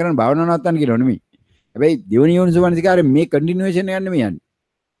භාවනා කරන්න භාවනාව නවත්තන්න කියනවා නෙමෙයි. හැබැයි දෙවෙනි යෝනිසමනසිකාරය මේ කන්ටිනියුේෂන් යන්නේ නෙමෙයි යන්නේ.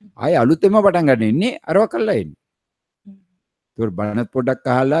 ආයි අලුතෙන්ම පටන් ගන්න ඉන්නේ අරව කළා එන්නේ. ඒකට බණත් පොඩ්ඩක්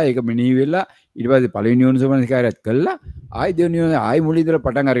අහලා ඒක මෙනෙහි වෙලා ඊට පස්සේ පළවෙනි යෝනිසමනසිකාරයත් කළා. ආයි දෙවෙනි යෝනිසම ආයි මුල ඉඳලා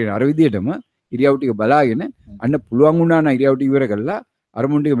පටන් අරගෙන අර විදිහටම ඉරියව් ටික බලාගෙන අන්න පුළුවන් වුණා නම් ඉරියව් ටික ඉවර කරලා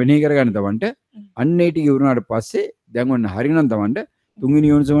අරමුණු ටික මෙනෙහි කරගන්න තවන්ට අන්න ඒ ටික ඉවරුනාට පස්සේ දැන් ඔන්න හරිනම් තවන්ට තුන්වෙනි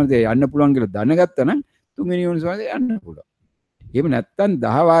යෝනිසමනසිකාරය යන්න පුළුවන් කියලා දැනගත්තා නම් තුන්වෙනි යෝනිසමනසිකාරය යන්න පුළුවන්. එහෙම නැත්තම්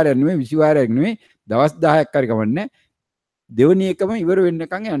 10 වාරයක් නෙමෙයි 20 වාරයක් නෙමෙයි දවස් 10ක් හරි කවන්නේ දෙවෙනි එකම ඉවර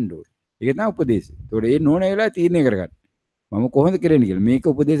වෙන්නකන් යන්න ඕනේ. ඒක තමයි උපදේශය. ඒතකොට ඒ නෝන වෙලාව තීරණය කරගන්න. මම කොහොමද කරන්නේ කියලා.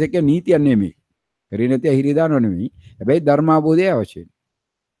 මේක උපදේශක නීතියක් නෙමෙයි. කරේ නැති අහිරිය දානව නෙමෙයි. හැබැයි ධර්මාබෝධය අවශ්‍යයි.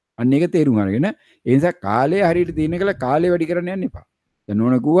 අන්න ඒක තේරුම් අරගෙන ඒ නිසා කාලය හරියට තියෙන කියලා කාලය වැඩි කරන්න යන්න එපා. දැන්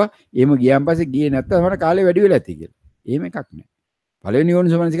නෝන කිව්වා එහෙම ගියාන් පස්සේ ගියේ නැත්තම් මට කාලය වැඩි වෙලා ඇති කියලා. එහෙම එකක් නෑ. පළවෙනි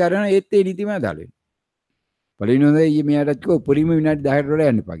යෝනිසමනසිකාරය නම් ඒත් ඒ නීතියම දාලා වෙනවා. පළවෙනි හොඳයි මෙයාටත් කිව්වා උපරිම විනාඩි 10කට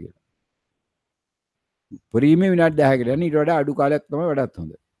වඩා යන්න එපා කියලා. උපරිම විනාඩි 10කට යන්න ඊට වඩා අඩු කාලයක් තමයි වඩාත්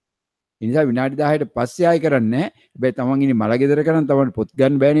හොඳ. ඒ නිසා විනාඩි 10ට පස්සේ ආයි කරන්නේ නැහැ. හැබැයි තමන් ඉන්නේ මල ගෙදර කරන් තමන් පොත්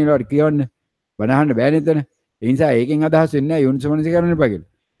ගන්න බෑනේ නේද කියවන්න. බණ අහන්න බෑනේ එතන. ඒ නිසා ඒකෙන් අදහස් වෙන්නේ නැහැ යෝනිසමනසිකාරය එපා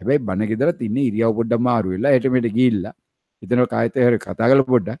කියලා. හැබැයි බණ ගෙදරත් ඉන්නේ ඉරියව් පොඩ්ඩක් මාරු වෙලා එට මෙට ගිහිල්ලා එතන කායත හරි කතා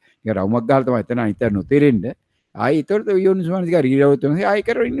කරලා පොඩ්ඩක් ඒක රවුමක් ගහලා තමයි එතන අනිත් නොතේරෙන්න ආයි ඒතකොට යෝනිසමනසිකාරය ඉරියව් තමයි ආයි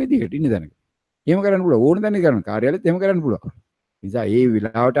කරගෙන ඉන්න විදිහට ඉන්න දැනග. එහෙම කරන්න පුළුවන් ඕන දැනග කරන්න කාර්යාලෙත් එහෙම කරන්න පුළුවන්. නිසා ඒ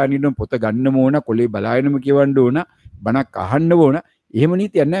විලාවට අනින්න පොත ගන්නම ඕන කොලේ බලාගෙනම කියවන්න ඕන බණක් අහන්න ඕන එහෙම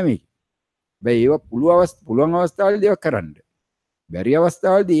නීතියක් නැහැ මේක. හැබැයි ඒවා පුළුවන් අවස්ථාවලදී ඒවා කරන්න. බැරි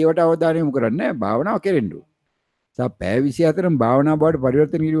අවස්ථාවලදී ඒවට අවධානය යොමු කරන්නේ නැහැ. භාවනාව කෙරෙන්න ඕන. පැය 24න් භාවනා බවට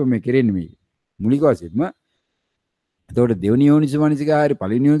පරිවර්තන කිරීම මේ කෙරෙන්නේ මේ. මුලික වශයෙන්ම එතකොට දෙවෙනි යෝනිසමනසිකාරය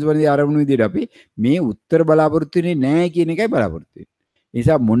පළවෙනි යෝනිසමනසිකාරය ආරම්භන විදිහට අපි මේ උත්තර බලාපොරොත්තු වෙන්නේ නැහැ කියන එකයි බලාපොරොත්තු වෙන්නේ. ඒ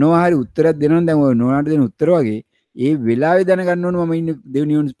නිසා මොනවා හරි උත්තරයක් දෙනවා දැන් ඔය නෝනාට දෙන උත්තර වගේ ඒ වෙලාවේ දැනගන්න ඕනේ මම ඉන්නේ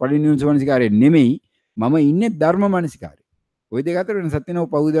දෙවෙනි යෝනිස පළවෙනි යෝනිසමනසිකාරය නෙමෙයි මම ඉන්නේ ධර්මමනසිකාරය. ওই දෙක අතර වෙනසක්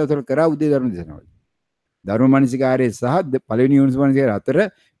තියෙනවා පහුගිය දවස්වල කරා උදේ ධර්ම දේශනාවල. ධර්මමනසිකාරය සහ පළවෙනි යෝනිසමනසිකාරය අතර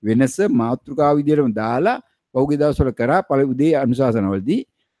වෙනස මාතෘකාව විදිහටම දාලා පහුගිය දවස්වල කරා උදේ අනුශාසනවලදී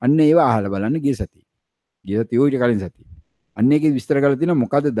අන්න ඒවා අහලා බලන්න ගිය සතියේ. ගිය සතියේ ඊට කලින් සතියේ. අන්න ඒකේ විස්තර කරලා තියෙනවා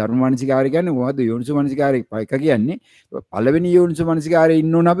මොකද්ද ධර්මමනසිකාරය කියන්නේ මොකද්ද යෝනිසමනසිකාරය එක කියන්නේ පළවෙනි යෝනිසමනසිකාරයේ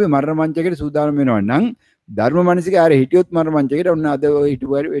ඉන්න ඕන අපි මරණ මංචකයට සූදානම් වෙනවා නම් ධර්මමනසිකාරයේ හිටියොත් මරණ මංචකයට ඔන්න අද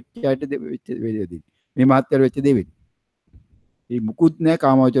හිටුවාරි වෙච්ච මේ මාත්‍යර වෙච්ච දේ වෙන්නේ. මේ මුකුත් නැහැ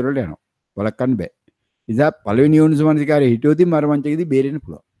කාමවචර වලට යනවා. වළක්වන්න බෑ. ඉතින් පළවෙනි යෝනිසමනසිකාරයේ හිටියොත් මරණ මංචකෙදී බේරෙන්න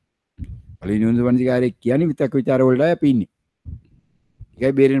පුළුවන්. පළවෙනි යෝනිසමනසිකාරය කියන්නේ විතක් විචාර වලට අපි ඉන්නේ.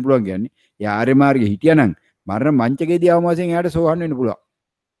 ඒකයි බේරෙන්න පුළුවන් කියන්නේ. ඒ ආර්ය මාර්ගයේ හිටියානම් මරණ මංචකයේදී අවම වශයෙන් එයාට සෝහන් වෙන්න පුළුවන්.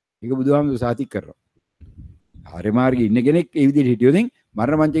 ඒක බුදුහාමුදුරු සාතික් කරනවා. ආර්ය මාර්ගයේ ඉන්න කෙනෙක් ඒ විදිහට හිටියොත්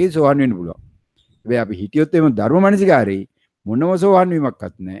මරණ මංචකයේදී සෝහන් වෙන්න පුළුවන්. හැබැයි අපි හිටියොත් එimhe ධර්මමනසිකාරයේ මොනම සෝහන්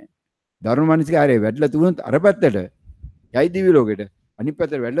වීමක්වත් නැහැ. ධර්මමනසිකාරයේ වැඩිලා තුනොත් අර පැත්තට යයි දිවි ලෝකෙට අනිත්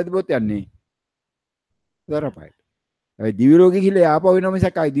පැත්තට වැඩිලා තිබොත් යන්නේ දරපයිට. ඒ දිවි ලෝකෙ ගිහලා ආපහු වෙනම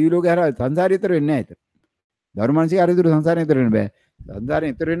මිසක් ආයි දිවි ලෝකේ හරහා සංසාරේ ඊතර වෙන්නේ නැහැ. ධර්මමනසිකාරය තුර සංසාරේ ඊතර වෙන්න බෑ.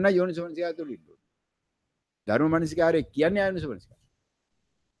 සංසාරේ ඊතර වෙන්න යෝනිසමනසිකාරය තුල ඉන්න ඕනේ. ධර්මමනසිකාරය කියන්නේ අයෝනිසමනසිකාරය.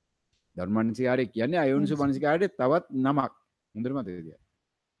 ධර්මමනසිකාරය කියන්නේ අයෝනිසමනසිකාරයේ තවත් නමක්. හොඳට මතක තියාගන්න.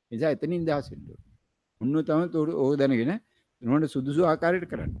 ඒ නිසා එතනින් දහස් වෙන්න ඕනේ. මුන්නු තමයි ඕක දැනගෙන නෝන සුදුසු ආකාරයට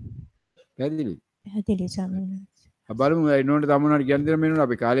කරන්න. පැහැදිලිද? පැහැදිලි ස්වාමීනි. බලමු නෝන තමනාට කියන්න දෙන්න මෙන්න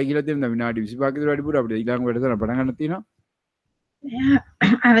අපි කාලය කියලා දෙන්න විනාඩි 25 කට වැඩිපුර අපිට ඊළඟ වැඩසටහන පටන් ගන්න තියෙනවා.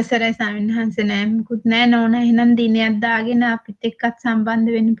 අවසරයි ස්වාමීන් වහන්සේ නෑ මුකුත් නෑ නෝන එහෙනම් දිනයක් දාගෙන අපිත් එක්කත්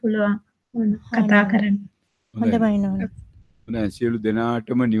සම්බන්ධ වෙන්න පුළුවන්. කතා කරන්න. හොඳයි නෝන. හොඳයි සියලු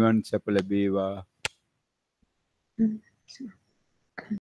දෙනාටම නිවන් සැප ලැබේවා.